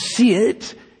trust we'll see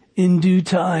it in due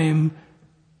time,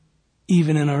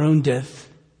 even in our own death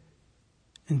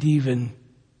and even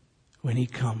when He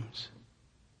comes.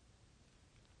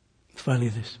 Finally,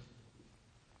 this.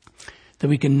 That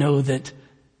we can know that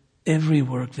every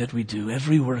work that we do,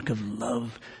 every work of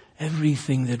love,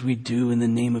 everything that we do in the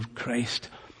name of Christ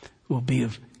will be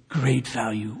of great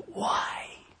value. Why?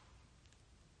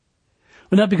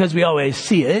 Well, not because we always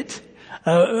see it.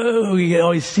 We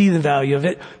always see the value of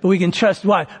it, but we can trust.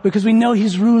 Why? Because we know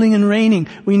He's ruling and reigning.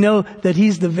 We know that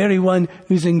He's the very one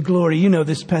who's in glory. You know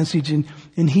this passage in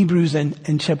Hebrews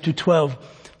and chapter 12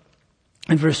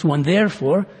 and verse 1.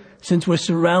 Therefore, since we're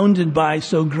surrounded by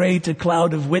so great a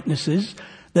cloud of witnesses,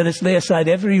 let us lay aside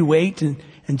every weight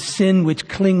and sin which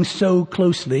clings so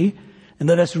closely, and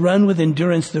let us run with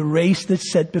endurance the race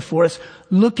that's set before us,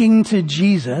 looking to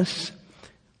Jesus,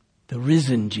 the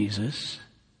risen Jesus.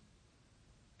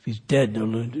 If He's dead, no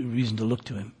reason to look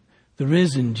to Him. The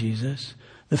risen Jesus,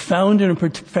 the founder and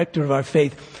perfecter of our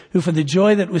faith, who for the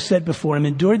joy that was set before Him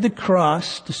endured the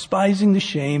cross, despising the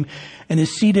shame, and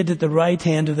is seated at the right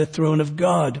hand of the throne of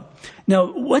God.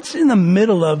 Now, what's in the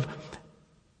middle of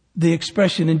the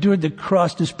expression endured the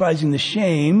cross, despising the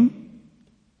shame,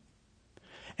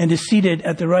 and is seated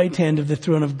at the right hand of the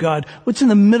throne of God? What's in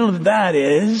the middle of that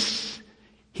is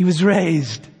He was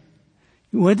raised.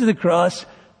 He went to the cross.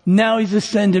 Now He's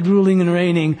ascended, ruling and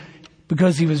reigning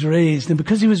because He was raised. And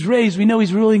because He was raised, we know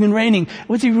He's ruling and reigning.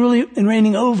 What's He ruling and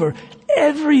reigning over?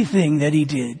 Everything that He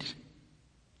did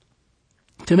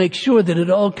to make sure that it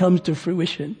all comes to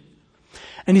fruition.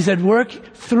 And He said,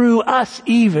 work through us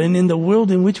even in the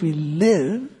world in which we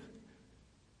live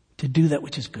to do that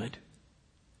which is good.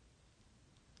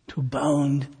 To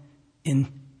abound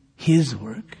in His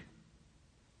work.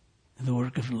 The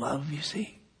work of love, you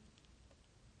see.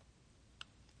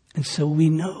 And so we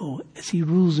know, as He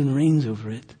rules and reigns over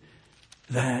it,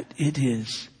 that it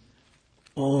is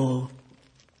all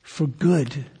for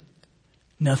good,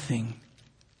 nothing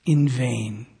in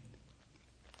vain.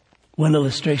 One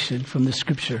illustration from the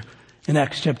scripture in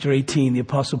Acts chapter 18, the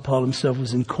Apostle Paul himself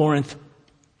was in Corinth,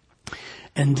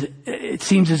 and it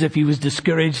seems as if he was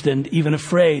discouraged and even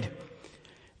afraid.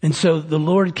 And so the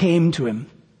Lord came to him.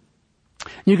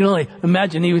 You can only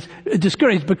imagine he was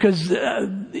discouraged because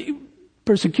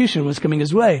persecution was coming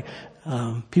his way.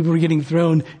 People were getting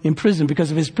thrown in prison because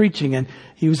of his preaching, and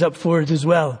he was up for it as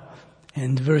well.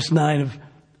 And verse 9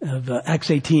 of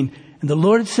Acts 18, and the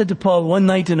Lord said to Paul one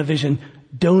night in a vision,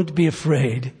 don't be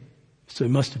afraid. So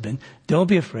he must have been. Don't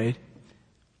be afraid,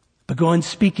 but go on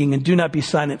speaking and do not be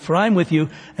silent, for I'm with you,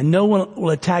 and no one will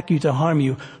attack you to harm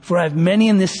you, for I have many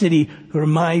in this city who are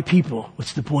my people.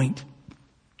 What's the point?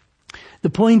 The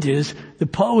point is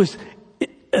that Paul was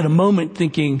at a moment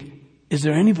thinking, is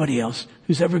there anybody else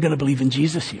who's ever going to believe in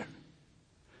Jesus here?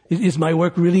 Is my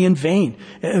work really in vain?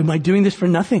 Am I doing this for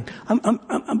nothing?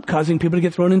 I'm causing people to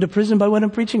get thrown into prison by what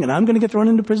I'm preaching, and I'm going to get thrown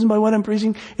into prison by what I'm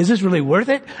preaching. Is this really worth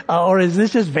it? Or is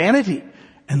this just vanity?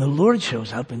 And the Lord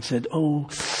shows up and said, oh,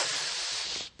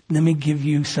 let me give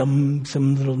you some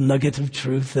little nuggets of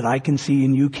truth that I can see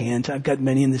and you can't. I've got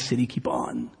many in the city. Keep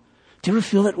on. Do you ever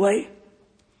feel that way?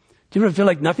 Do you ever feel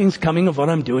like nothing's coming of what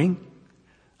I'm doing?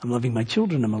 I'm loving my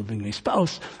children. I'm loving my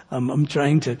spouse. I'm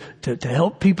trying to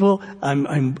help people.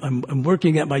 I'm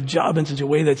working at my job in such a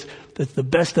way that's the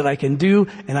best that I can do.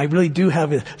 And I really do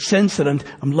have a sense that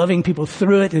I'm loving people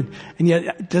through it. And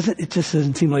yet it just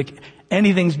doesn't seem like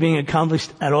anything's being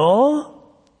accomplished at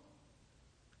all.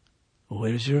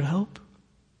 Where's your help?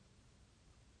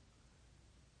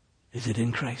 Is it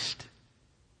in Christ?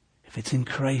 If it's in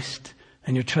Christ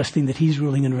and you're trusting that He's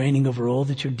ruling and reigning over all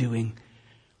that you're doing,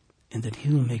 and that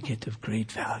He'll make it of great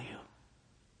value.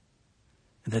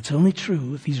 And that's only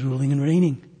true if He's ruling and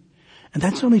reigning. And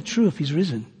that's only true if He's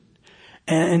risen.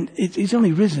 And He's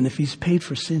only risen if He's paid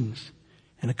for sins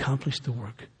and accomplished the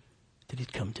work that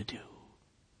He'd come to do.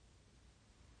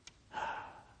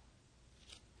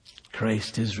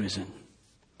 Christ is risen.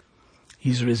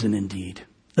 He's risen indeed.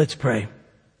 Let's pray.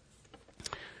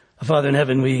 Father in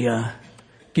heaven, we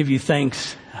give You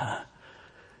thanks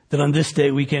that on this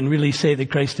day we can really say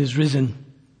that Christ is risen.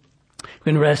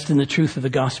 We can rest in the truth of the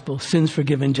gospel, sins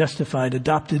forgiven, justified,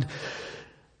 adopted,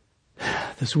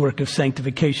 this work of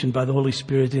sanctification by the Holy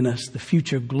Spirit in us, the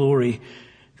future glory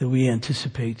that we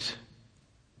anticipate.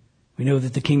 We know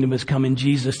that the kingdom has come in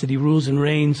Jesus, that He rules and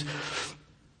reigns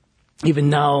even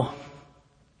now.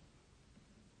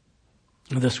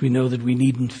 And thus we know that we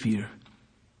needn't fear.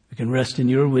 We can rest in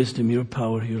Your wisdom, Your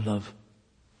power, Your love.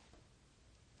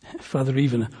 Father,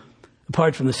 even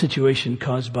apart from the situation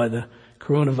caused by the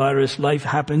coronavirus, life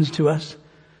happens to us.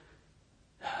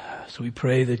 So we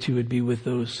pray that You would be with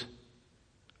those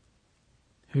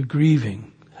who are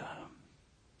grieving. I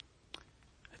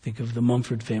think of the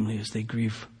Mumford family as they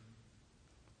grieve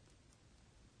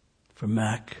for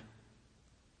Mac.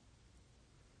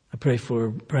 I pray for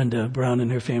Brenda Brown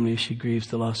and her family as she grieves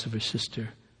the loss of her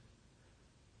sister.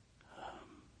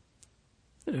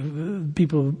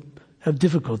 People have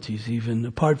difficulties even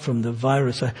apart from the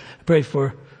virus. I pray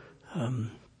for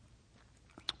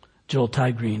Joel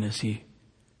Tygreen as he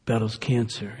battles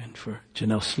cancer, and for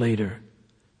Janelle Slater,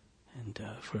 and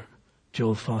for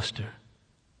Joel Foster.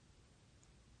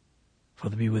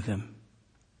 Father, be with them.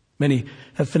 Many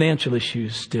have financial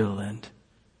issues still, and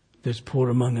there's poor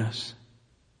among us.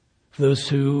 For those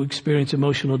who experience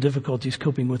emotional difficulties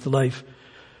coping with life,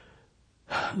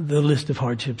 the list of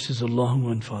hardships is a long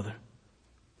one, Father.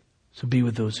 So be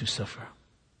with those who suffer.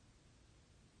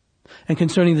 And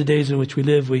concerning the days in which we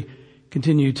live, we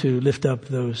continue to lift up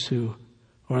those who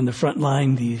are on the front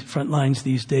lines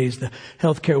these days, the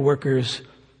healthcare workers,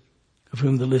 of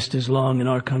whom the list is long in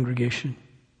our congregation.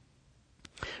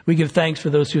 We give thanks for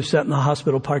those who have sat in the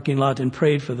hospital parking lot and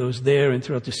prayed for those there and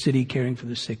throughout the city caring for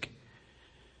the sick.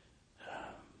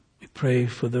 We pray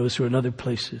for those who are in other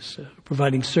places,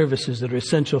 providing services that are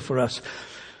essential for us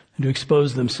and who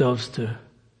expose themselves to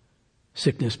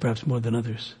sickness perhaps more than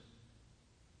others.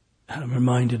 I'm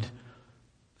reminded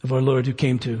of our Lord who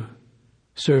came to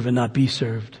serve and not be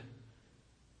served.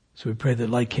 So we pray that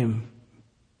like Him,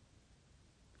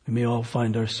 we may all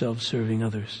find ourselves serving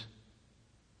others.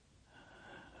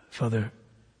 Father,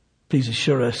 please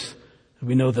assure us that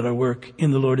we know that our work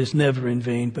in the Lord is never in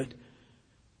vain, but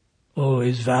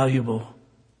is valuable,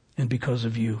 and because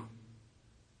of You,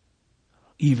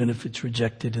 even if it's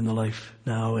rejected in the life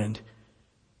now, and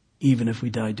even if we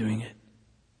die doing it.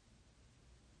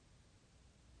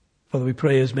 Father, we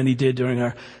pray, as many did during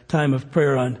our time of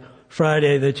prayer on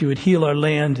Friday, that You would heal our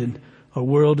land and our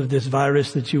world of this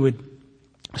virus, that You would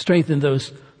strengthen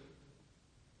those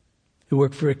who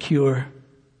work for a cure,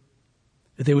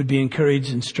 that they would be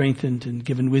encouraged and strengthened and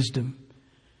given wisdom.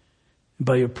 And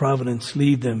by Your providence,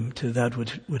 lead them to that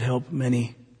which would help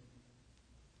many.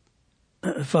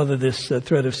 Father, this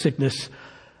threat of sickness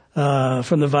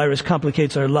from the virus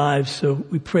complicates our lives, so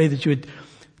we pray that You would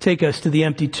take us to the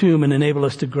empty tomb and enable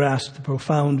us to grasp the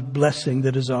profound blessing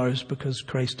that is ours because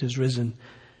Christ is risen.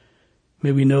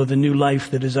 May we know the new life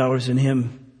that is ours in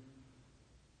Him.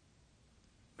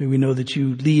 May we know that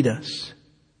You lead us.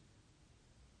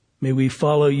 May we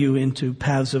follow You into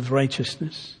paths of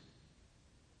righteousness.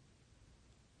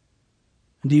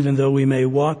 And even though we may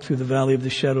walk through the valley of the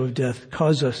shadow of death,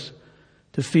 cause us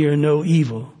to fear no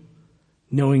evil,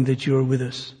 knowing that You are with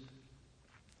us.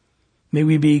 May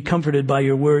we be comforted by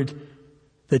Your word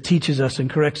that teaches us and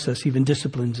corrects us, even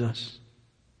disciplines us.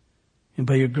 And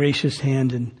by Your gracious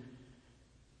hand and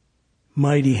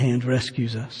mighty hand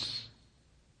rescues us.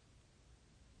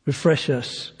 Refresh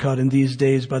us, God, in these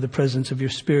days by the presence of Your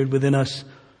Spirit within us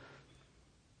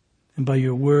and by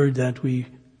Your word that we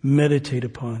meditate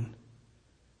upon,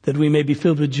 that we may be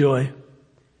filled with joy,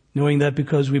 knowing that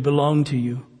because we belong to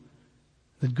You,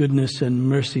 that goodness and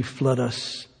mercy flood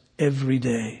us every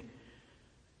day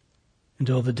and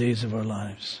all the days of our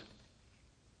lives.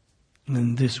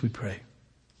 And this we pray.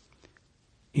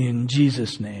 In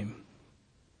Jesus' name,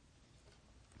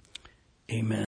 amen.